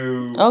May.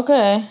 To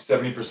Okay.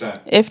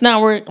 70%. If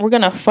not, we're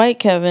gonna fight,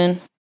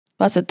 Kevin.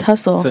 That's a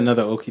tussle. It's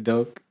another okie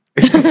doke.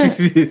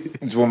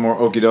 It's one more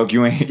okie doke.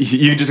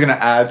 You're just going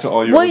to add to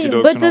all your okie Wait,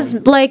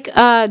 dokes.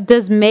 but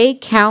does May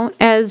count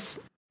as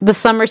the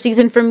summer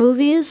season for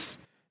movies?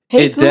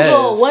 Hey It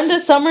Google, does, when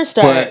does summer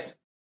start? But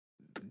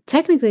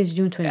Technically, it's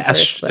June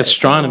 21st.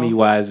 astronomy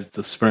wise, it's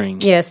the spring.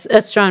 Yes,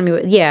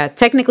 astronomy. Yeah,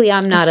 technically,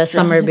 I'm not a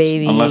summer Astrology.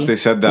 baby. Unless they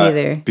said that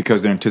either.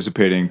 because they're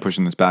anticipating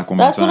pushing this back one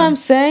That's more what time. I'm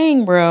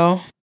saying,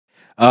 bro.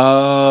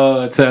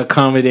 Oh, to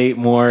accommodate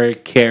more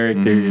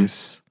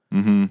characters.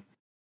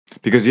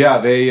 Because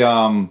they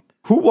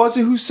who was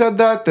it who said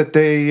that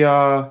they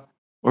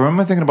or am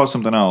I thinking about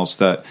something else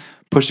that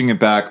pushing it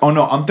back? Oh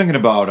no, I'm thinking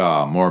about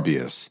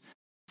Morbius.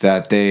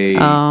 that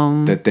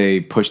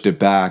they pushed it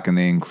back and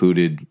they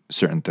included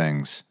certain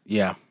things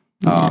Yeah.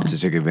 to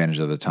take advantage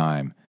of the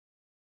time.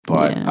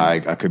 But I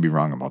could be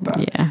wrong about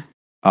that.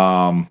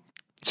 Yeah.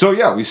 So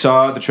yeah, we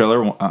saw the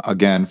trailer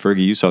again.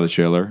 Fergie, you saw the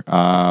trailer.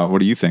 What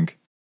do you think?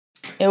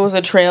 It was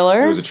a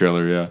trailer. It was a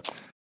trailer, yeah.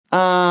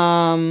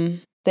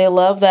 They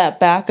love that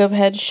back of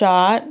head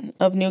shot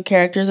of new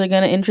characters they're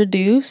going to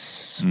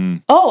introduce.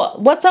 Mm. Oh,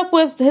 what's up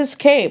with his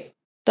cape?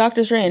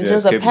 Doctor Strange. Yeah,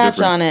 There's his a cape's patch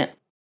different. on it.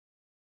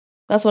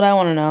 That's what I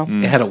want to know.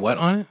 Mm. It had a what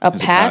on it? A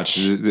There's a patch,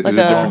 patch. There's like a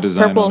different a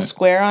design purple on it.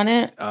 square on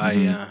it.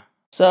 Yeah.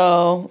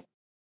 So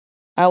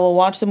I will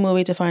watch the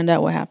movie to find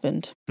out what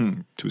happened To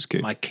his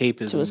cape. My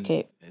cape is to his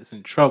cape. is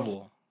in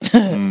trouble.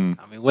 Mm.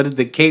 I mean, what did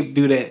the cape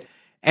do to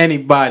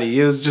anybody?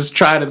 It was just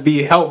trying to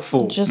be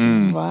helpful. Just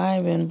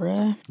vibing,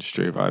 bruh.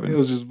 Straight It vibing.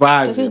 was just Can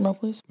I see the vibing. remote,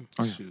 please?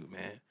 Shoot,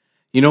 man.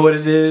 You know what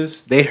it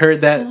is? They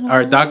heard that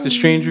our Doctor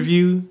Strange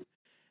review,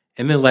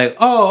 and they're like,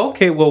 "Oh,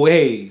 okay. Well,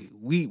 hey,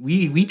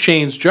 we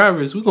changed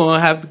drivers. We're gonna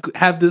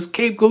have this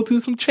cape go through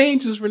some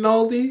changes,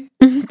 Rinaldi.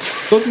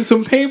 Go through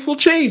some painful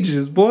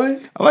changes, boy."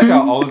 I like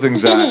how all the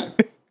things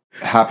that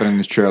happen in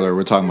this trailer,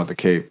 we're talking about the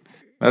cape.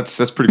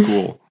 That's pretty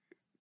cool.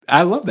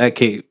 I love that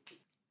cape.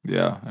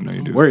 Yeah, I know you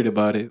I'm do. worried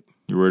about it.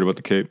 You're worried about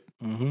the cape?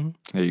 hmm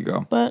There you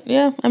go. But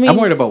yeah, I mean, I'm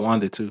worried about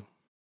Wanda too.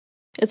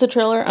 it's a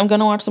trailer. I'm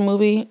gonna watch the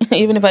movie,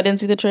 even if I didn't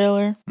see the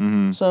trailer.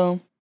 Hmm. So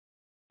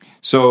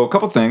So a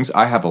couple things.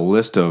 I have a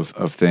list of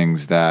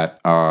things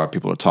that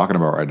people are talking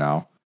about right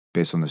now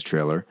based on this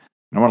trailer.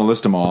 And I want to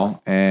list them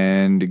all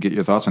and get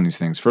your thoughts on these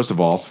things. First of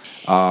all,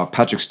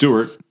 Patrick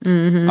Stewart.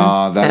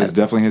 That is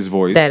definitely his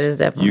voice. That is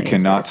definitely You his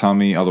cannot voice. tell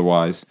me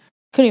otherwise.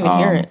 couldn't even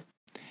hear it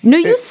No,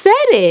 you said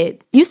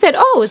it. You said,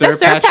 "Oh, is Sir that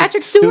Sir Patrick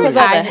Patrick Stewart?" because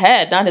of the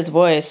head, not his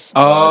voice.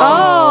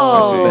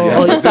 Oh, Yeah,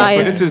 oh, you but saw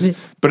it's his.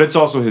 but it's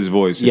also his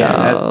voice. Yeah,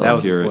 You that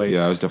was hear his it. voice.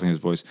 Yeah, it was definitely his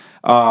voice.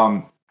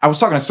 I was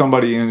talking to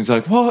somebody and he's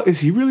like, "Well, is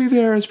he really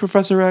there as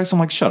Professor X?" I'm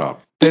like, "Shut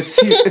up! It's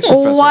Professor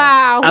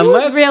Wow, X." who's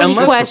Unless- really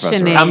unless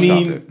questioning? I Stop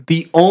mean, it.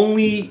 the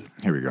only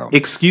Here we go.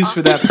 excuse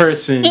for that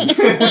person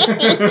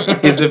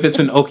is if it's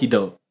an okie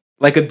doke,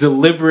 like a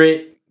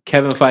deliberate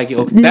Kevin Feige.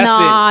 That's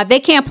Nah, they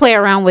can't play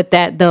around with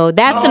that though.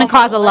 That's going to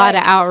cause a lot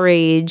of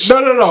outrage. it.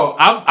 No.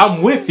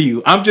 I'm with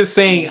you. I'm just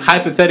saying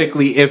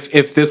hypothetically,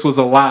 if this was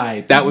a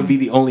lie, that would be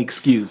the only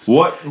excuse.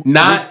 What?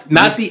 Not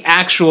the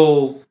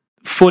actual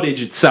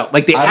footage itself.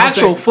 Like the I don't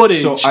actual think-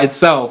 footage so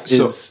itself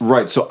is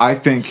right. So I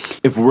think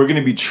if we're going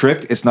to be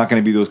tricked, it's not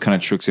going to be those kind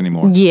of tricks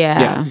anymore.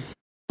 Yeah.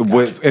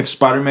 If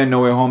Spider-Man: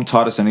 No Way Home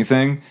taught us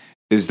anything,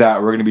 is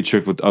that we're going to be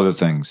tricked with other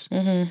things,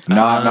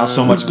 not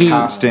so much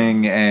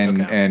casting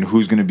and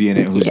who's going to be in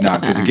it, who's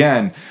not. Because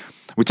again,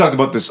 we talked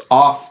about this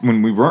off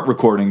when we weren't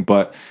recording,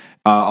 but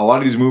a lot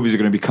of these movies are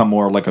going to become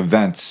more like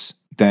events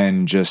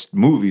than just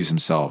movies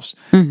themselves.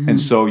 And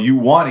so you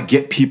want to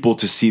get people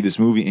to see this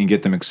movie and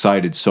get them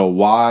excited. So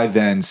why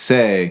then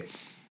say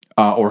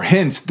or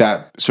hint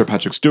that Sir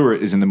Patrick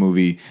Stewart is in the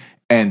movie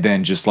and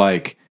then just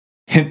like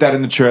hint that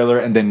in the trailer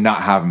and then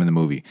not have him in the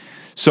movie?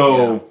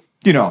 So,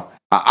 you know,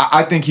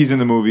 I think he's in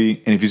the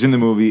movie, and if he's in the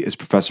movie, it's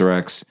Professor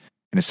X,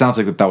 and it sounds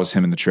like that was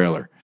him in the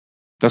trailer.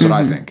 That's what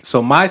I think.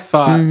 So my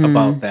thought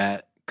about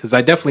that, because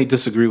I definitely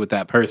disagree with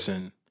that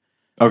person.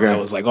 Okay. I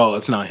was like, oh,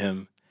 it's not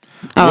him.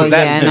 Oh that's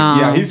yeah, him. no.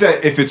 Yeah, he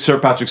said if it's Sir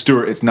Patrick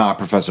Stewart, it's not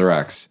Professor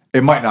X.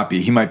 It might not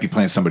be. He might be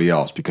playing somebody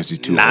else because he's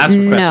too Nah, old. it's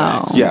Professor No,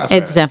 X. Yeah,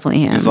 it's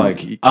definitely him. It's like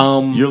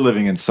you're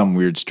living in some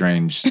weird,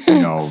 strange,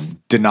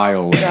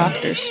 denial land.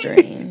 Doctor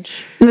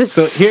Strange.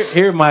 So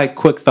here are my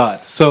quick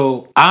thoughts.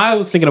 So I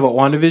was thinking about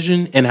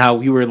WandaVision and how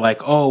we were like,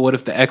 oh, what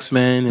if the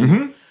X-Men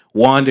and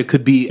Wanda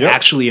could be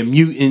actually a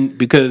mutant?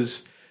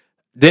 Because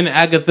didn't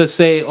Agatha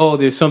say, oh,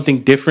 there's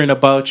something different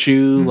about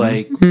you,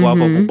 like blah,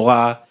 blah, blah,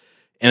 blah.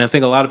 And I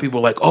think a lot of people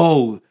are like,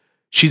 oh,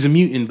 she's a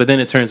mutant. But then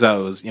it turns out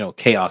it was,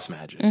 chaos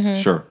magic.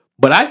 Sure.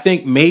 But I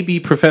think maybe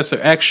Professor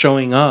X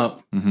showing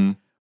up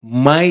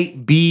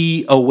might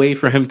be a way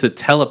for him to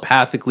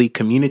telepathically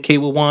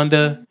communicate with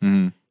Wanda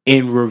and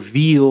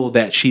reveal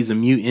that she's a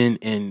mutant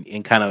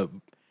and kind of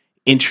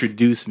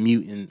introduce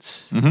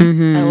mutants to I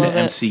love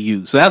it.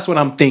 MCU. So that's what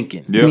I'm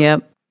thinking.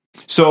 Yep.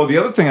 So the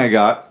other thing I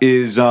got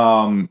is,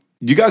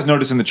 you guys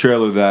noticed in the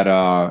trailer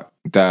that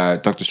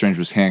that Doctor Strange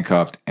was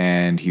handcuffed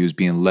and he was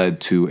being led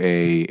to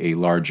a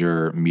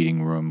larger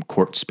meeting room,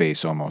 court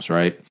space almost,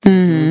 right?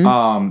 He's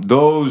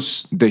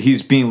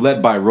being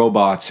led by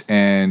robots,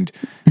 and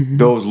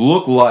those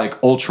look like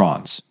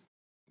Ultrons,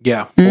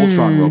 Yeah.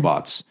 Ultron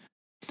robots,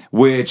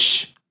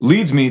 which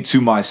leads me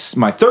to my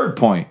third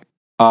point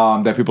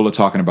that people are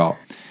talking about,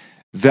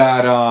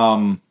 that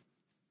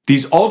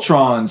these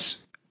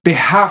Ultrons, they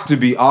have to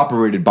be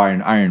operated by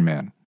an Iron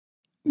Man.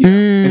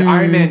 An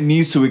Iron Man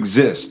needs to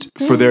exist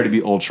for there to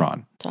be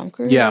Ultron. Tom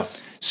Cruise. Yeah.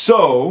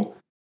 So,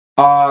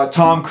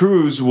 Tom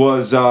Cruise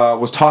was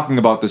talking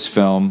about this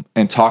film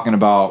and talking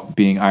about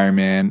being Iron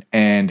Man,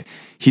 and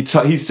he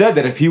said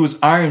that if he was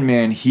Iron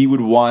Man, he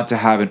would want to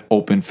have an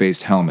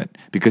open-faced helmet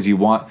because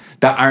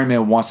that Iron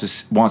Man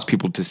wants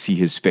people to see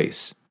his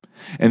face.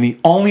 And the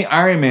only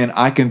Iron Man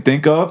I can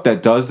think of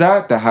that does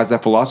that has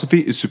that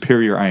philosophy, is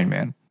Superior Iron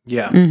Man.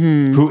 Yeah.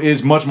 who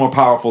is much more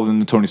powerful than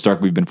the Tony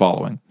Stark we've been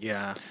following.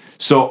 Yeah.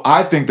 So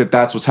I think that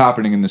that's what's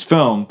happening in this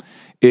film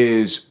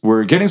is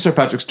we're getting Sir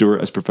Patrick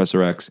Stewart as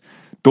Professor X.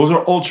 Those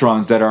are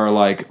Ultrons that are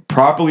like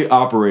properly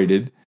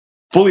operated,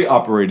 fully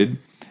operated,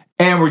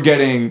 and we're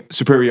getting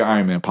Superior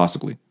Iron Man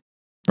possibly,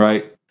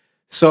 right?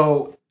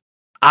 So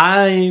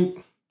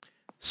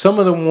some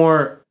of the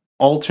more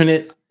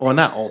alternate, or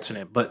not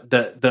alternate, but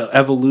the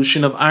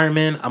evolution of Iron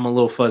Man, I'm a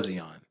little fuzzy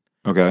on.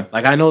 Okay.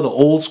 Like I know the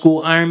old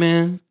school Iron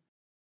Man,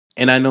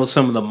 and I know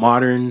some of the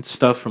modern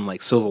stuff from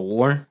like Civil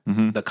War,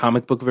 the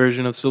comic book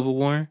version of Civil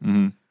War.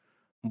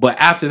 But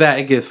after that,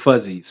 it gets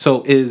fuzzy.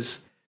 So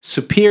is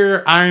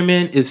Superior Iron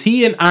Man, is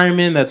he an Iron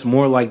Man that's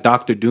more like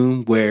Doctor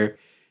Doom, where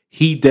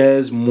he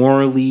does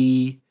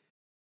morally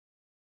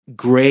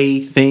gray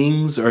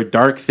things or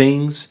dark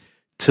things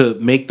to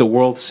make the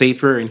world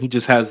safer, and he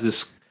just has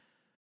this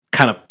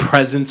kind of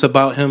presence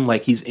about him,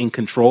 like he's in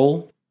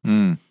control?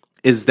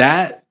 Is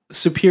that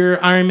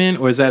Superior Iron Man,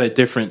 or is that a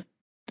different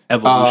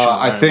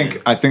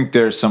evolution? I think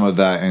there's some of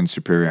that in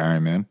Superior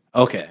Iron Man.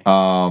 Okay.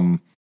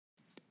 I'm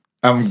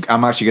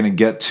actually going to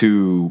get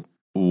to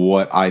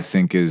what I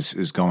think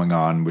is going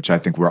on, which I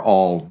think we're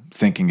all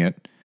thinking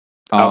it.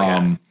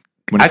 Okay.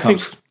 When it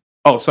comes,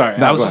 oh, sorry.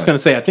 No, I was just going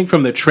to say, I think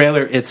from the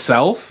trailer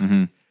itself,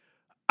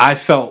 I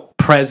felt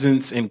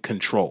presence and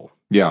control.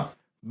 Yeah.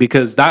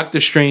 Because Doctor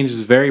Strange is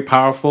very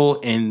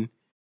powerful, and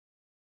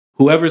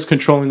whoever's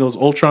controlling those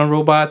Ultron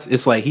robots,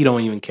 it's like he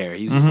don't even care.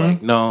 He's just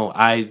like, no,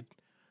 I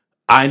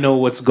know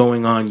what's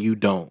going on. You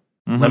don't.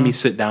 Let me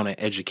sit down and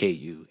educate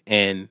you.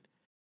 And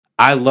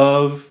I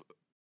love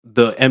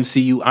the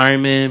MCU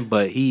Iron Man,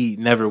 but he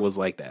never was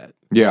like that.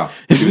 Yeah,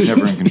 he was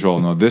never in control.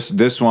 No,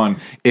 this one,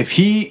 if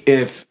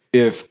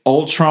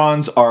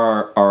Ultrons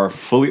are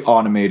fully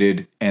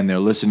automated and they're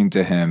listening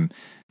to him,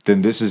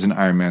 then this is an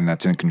Iron Man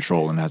that's in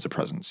control and has a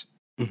presence.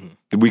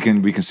 We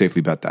can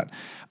safely bet that.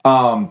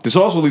 This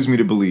also leads me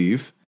to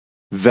believe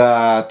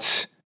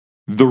that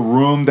the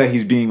room that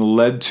he's being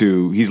led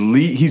to,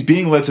 he's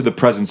being led to the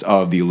presence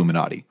of the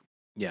Illuminati.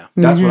 Yeah,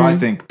 that's what I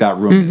think that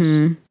room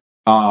is.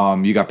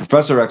 You got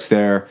Professor X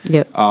there.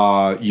 Yep.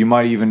 You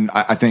might even,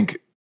 I think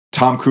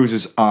Tom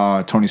Cruise's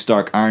Tony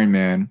Stark Iron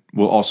Man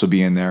will also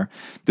be in there.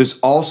 There's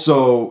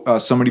also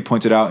somebody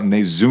pointed out, and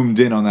they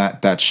zoomed in on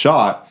that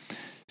shot.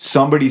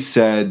 Somebody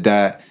said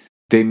that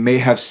they may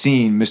have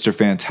seen Mr.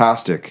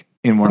 Fantastic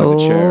in one of the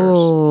chairs.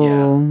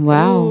 Yeah.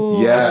 Wow.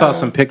 Yeah. I saw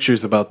some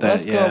pictures about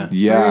that. Let's go.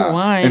 Yeah.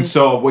 Rewind. And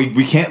so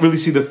we can't really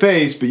see the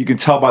face, but you can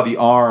tell by the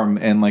arm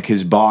and like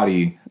his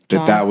body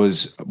that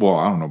was, well,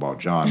 I don't know about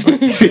John,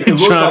 but it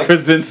looks John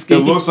Krasinski. It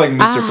looks like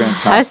Mr.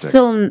 Fantastic. I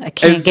still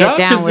can't get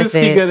down with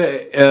it. Is John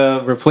Krasinski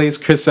gonna replace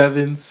Chris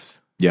Evans?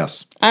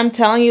 Yes. I'm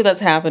telling you, that's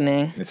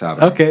happening. It's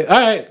happening. Okay, all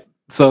right.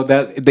 So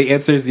that the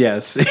answer is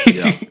yes.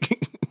 Yeah.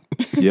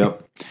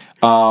 Yep.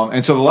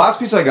 And so the last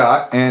piece I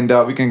got, and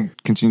we can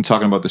continue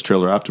talking about this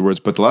trailer afterwards,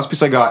 but the last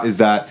piece I got is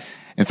that,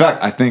 in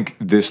fact, I think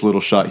this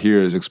little shot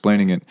here is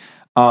explaining it.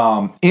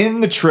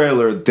 In the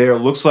trailer,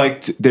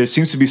 there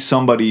seems to be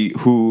somebody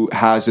who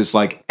has this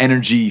like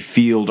energy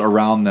field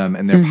around them,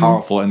 and they're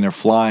powerful, and they're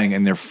flying,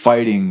 and they're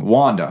fighting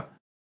Wanda.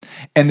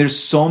 And there's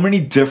so many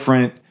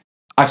different,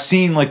 I've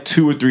seen like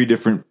 2 or 3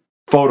 different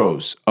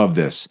photos of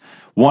this.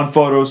 One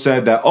photo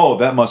said that, oh,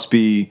 that must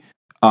be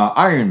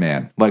Iron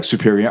Man, like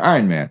Superior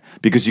Iron Man,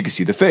 because you can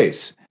see the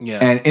face. Yeah.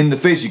 And in the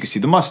face, you can see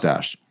the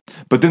mustache.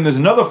 But then there's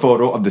another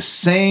photo of the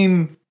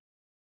same,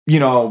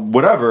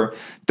 whatever,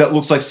 that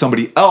looks like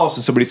somebody else,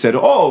 and somebody said,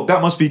 oh,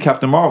 that must be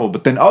Captain Marvel.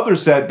 But then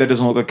others said that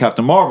doesn't look like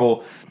Captain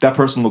Marvel, that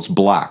person looks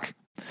black.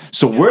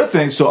 So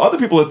other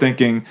people are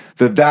thinking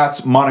that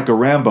that's Monica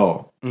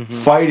Rambeau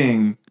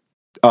fighting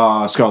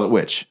Scarlet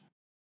Witch.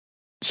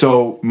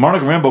 So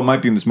Monica Rambeau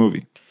might be in this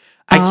movie.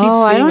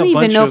 I don't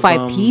even know if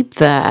I peeped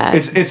that.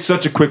 It's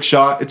such a quick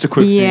shot. It's a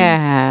quick scene.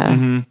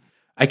 Yeah.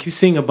 I keep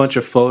seeing a bunch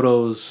of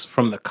photos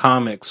from the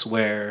comics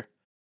where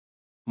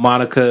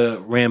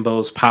Monica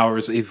Rambeau's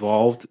powers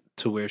evolved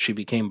to where she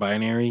became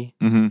binary.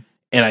 And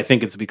I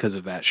think it's because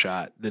of that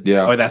shot.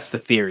 Or that's the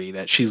theory,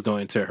 that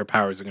her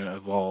powers are going to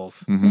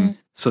evolve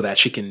so that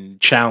she can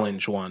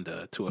challenge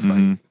Wanda to a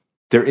fight.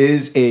 There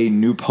is a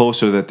new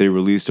poster that they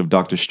released of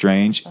Doctor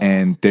Strange,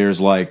 and there's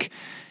like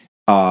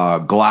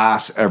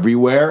glass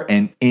everywhere,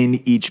 and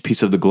in each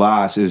piece of the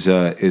glass is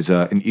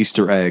an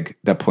Easter egg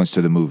that points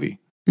to the movie.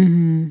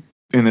 And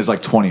there's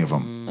like 20 of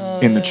them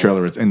in the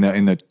trailer, in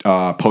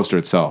the poster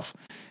itself.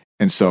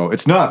 And so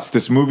it's nuts.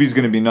 This movie's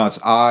going to be nuts.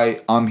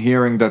 I'm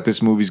hearing that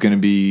this movie's going to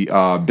be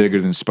bigger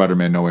than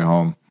Spider-Man No Way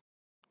Home.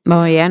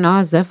 Oh yeah, no,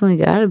 it's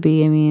definitely got to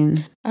be. I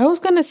mean, I was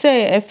going to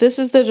say, if this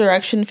is the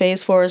direction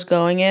Phase 4 is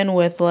going in,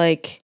 with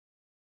like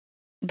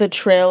the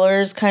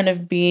trailers kind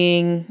of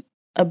being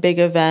a big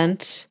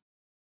event,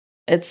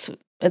 it's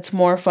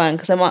more fun,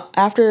 because I'm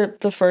after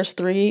the first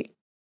 3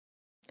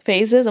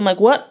 phases, I'm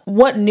like, what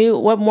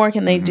more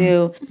can they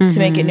do to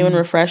make it new and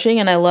refreshing?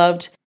 And I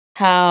loved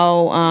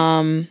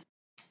how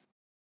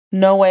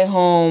No Way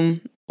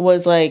Home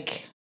was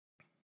like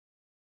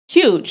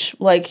huge.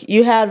 Like,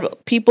 you had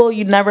people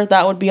you never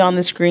thought would be on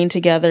the screen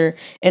together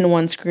in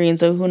one screen.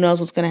 So who knows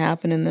what's going to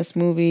happen in this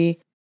movie.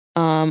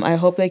 I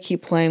hope they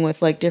keep playing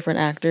with like different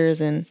actors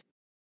and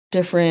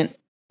different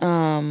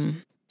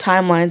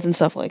timelines and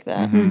stuff like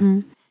that.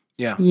 Mm-hmm.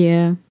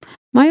 Yeah.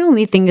 My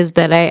only thing is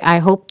that I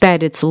hope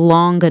that it's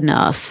long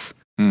enough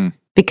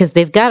because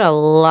they've got a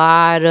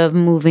lot of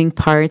moving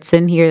parts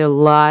in here, a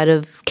lot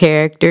of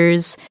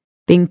characters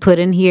being put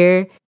in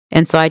here.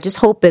 And so I just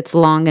hope it's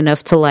long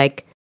enough to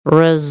like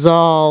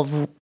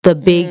resolve the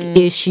big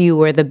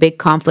issue or the big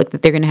conflict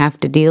that they're going to have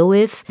to deal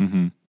with,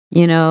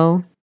 you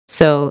know?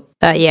 So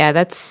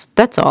that's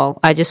all.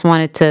 I just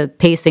wanted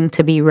pacing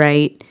to be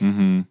right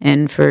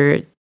and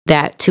for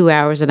that 2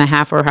 hours and a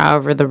half or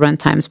however the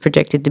runtime's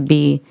projected to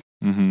be.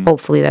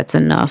 Hopefully that's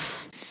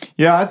enough.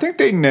 Yeah, I think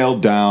they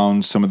nailed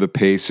down some of the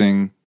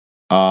pacing.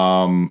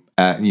 I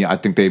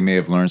think they may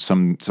have learned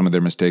some of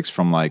their mistakes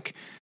from like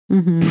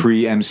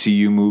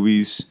pre-MCU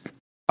movies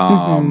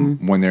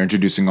when they're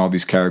introducing all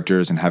these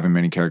characters and having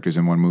many characters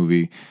in one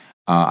movie.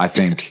 I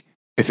think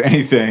if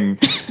anything,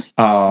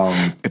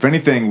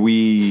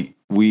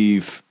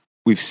 we've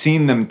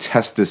seen them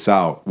test this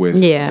out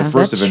with the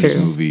first Avengers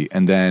movie,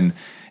 and then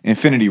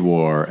Infinity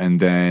War, and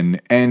then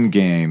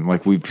Endgame.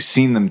 Like, we've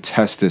seen them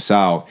test this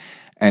out,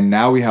 and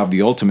now we have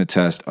the ultimate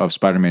test of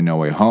Spider-Man No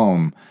Way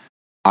Home.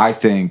 I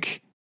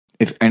think,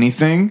 if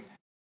anything,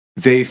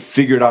 they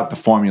figured out the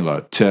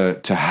formula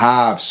to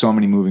have so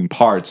many moving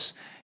parts,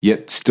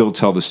 yet still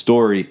tell the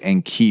story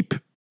and keep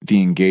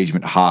the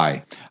engagement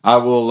high. I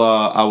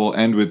will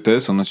end with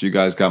this, unless you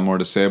guys got more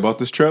to say about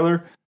this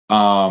trailer.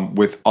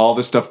 With all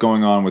the stuff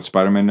going on with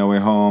Spider-Man No Way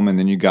Home, and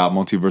then you got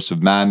Multiverse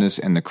of Madness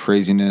and the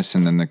craziness,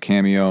 and then the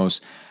cameos,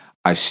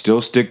 I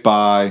still stick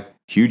by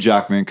Hugh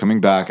Jackman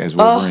coming back as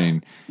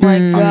Wolverine. My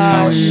I'm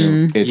gosh. telling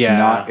you,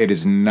 it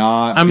is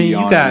not. I mean,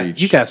 beyond reach.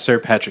 you got Sir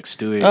Patrick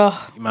Stewart. You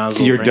might as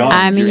well You're bring done. him.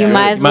 I mean, you Yeah.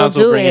 might as well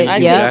do bring it. in I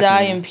Hugh could Jackman.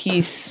 die in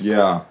peace.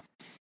 Yeah.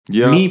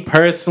 Me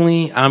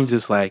personally, I'm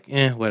just like,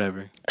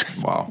 whatever.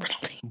 Wow.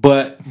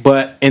 But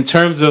in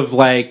terms of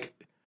like,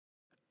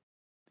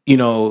 you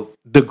know,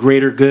 the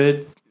greater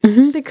good.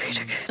 The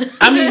greater good.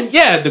 I mean,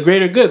 the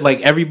greater good.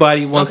 Like,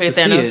 everybody wants to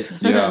Thanos.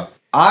 see it. Yeah.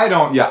 I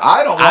don't.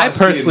 I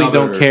personally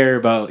don't care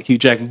about Hugh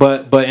Jackman,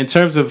 but in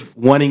terms of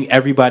wanting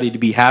everybody to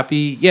be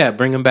happy,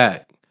 bring him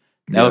back.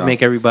 That would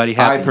make everybody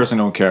happy. I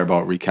personally don't care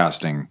about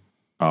recasting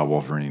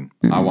Wolverine.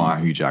 I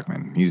want Hugh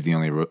Jackman. He's the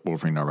only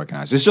Wolverine I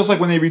recognize. It's just like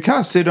when they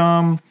recasted.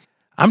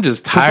 I'm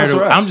just tired.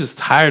 Professor X. I'm just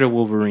tired of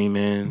Wolverine,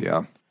 man.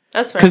 Yeah.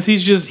 That's fair.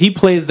 Because he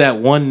plays that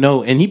one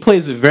note, and he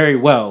plays it very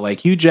well. Like,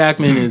 Hugh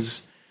Jackman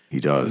He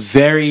does.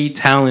 very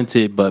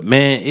talented, but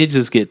man, it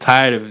just get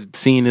tired of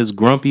seeing this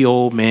grumpy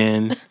old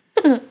man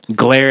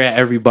glare at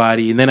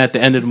everybody, and then at the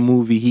end of the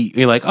movie,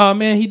 you're like, oh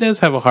man, he does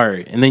have a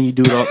heart, and then you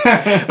do it all.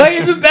 Like,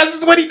 that's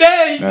just what he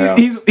does.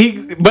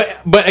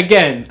 But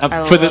again,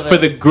 for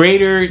the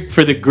greater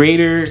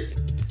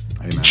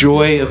Amen.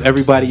 joy of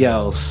everybody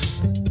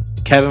else,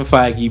 Kevin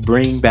Feige,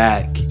 bring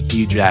back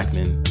Hugh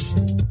Jackman.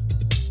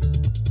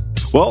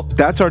 Well,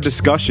 that's our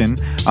discussion.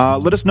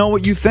 Let us know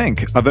what you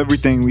think of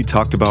everything we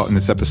talked about in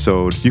this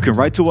episode. You can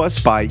write to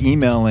us by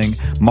emailing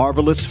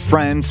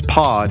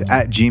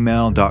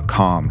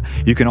marvelousfriendspod@gmail.com.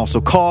 You can also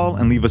call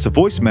and leave us a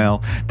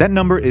voicemail. That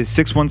number is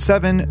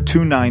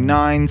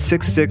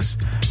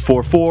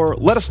 617-299-6644.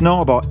 Let us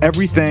know about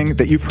everything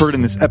that you've heard in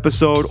this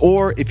episode,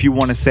 or if you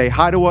want to say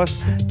hi to us,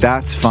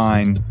 that's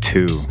fine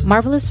too.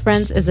 Marvelous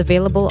Friends is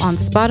available on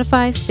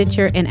Spotify,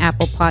 Stitcher, and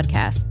Apple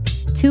Podcasts.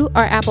 To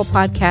our Apple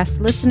Podcast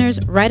listeners,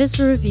 write us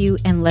a review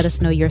and let us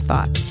know your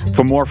thoughts.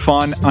 For more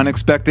fun,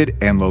 unexpected,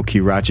 and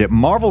low-key ratchet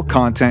Marvel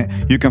content,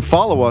 you can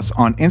follow us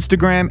on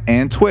Instagram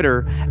and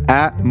Twitter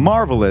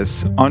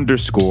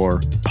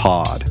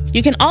 @marvelous_pod.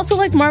 You can also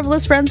like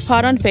Marvelous Friends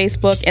Pod on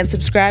Facebook and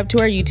subscribe to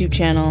our YouTube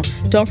channel.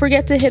 Don't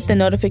forget to hit the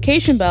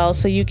notification bell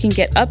so you can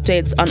get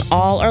updates on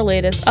all our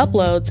latest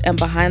uploads and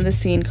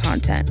behind-the-scene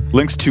content.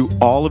 Links to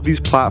all of these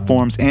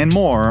platforms and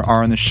more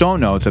are in the show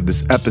notes of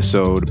this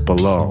episode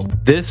below.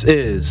 This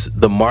is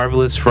the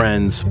Marvelous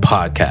Friends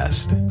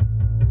Podcast.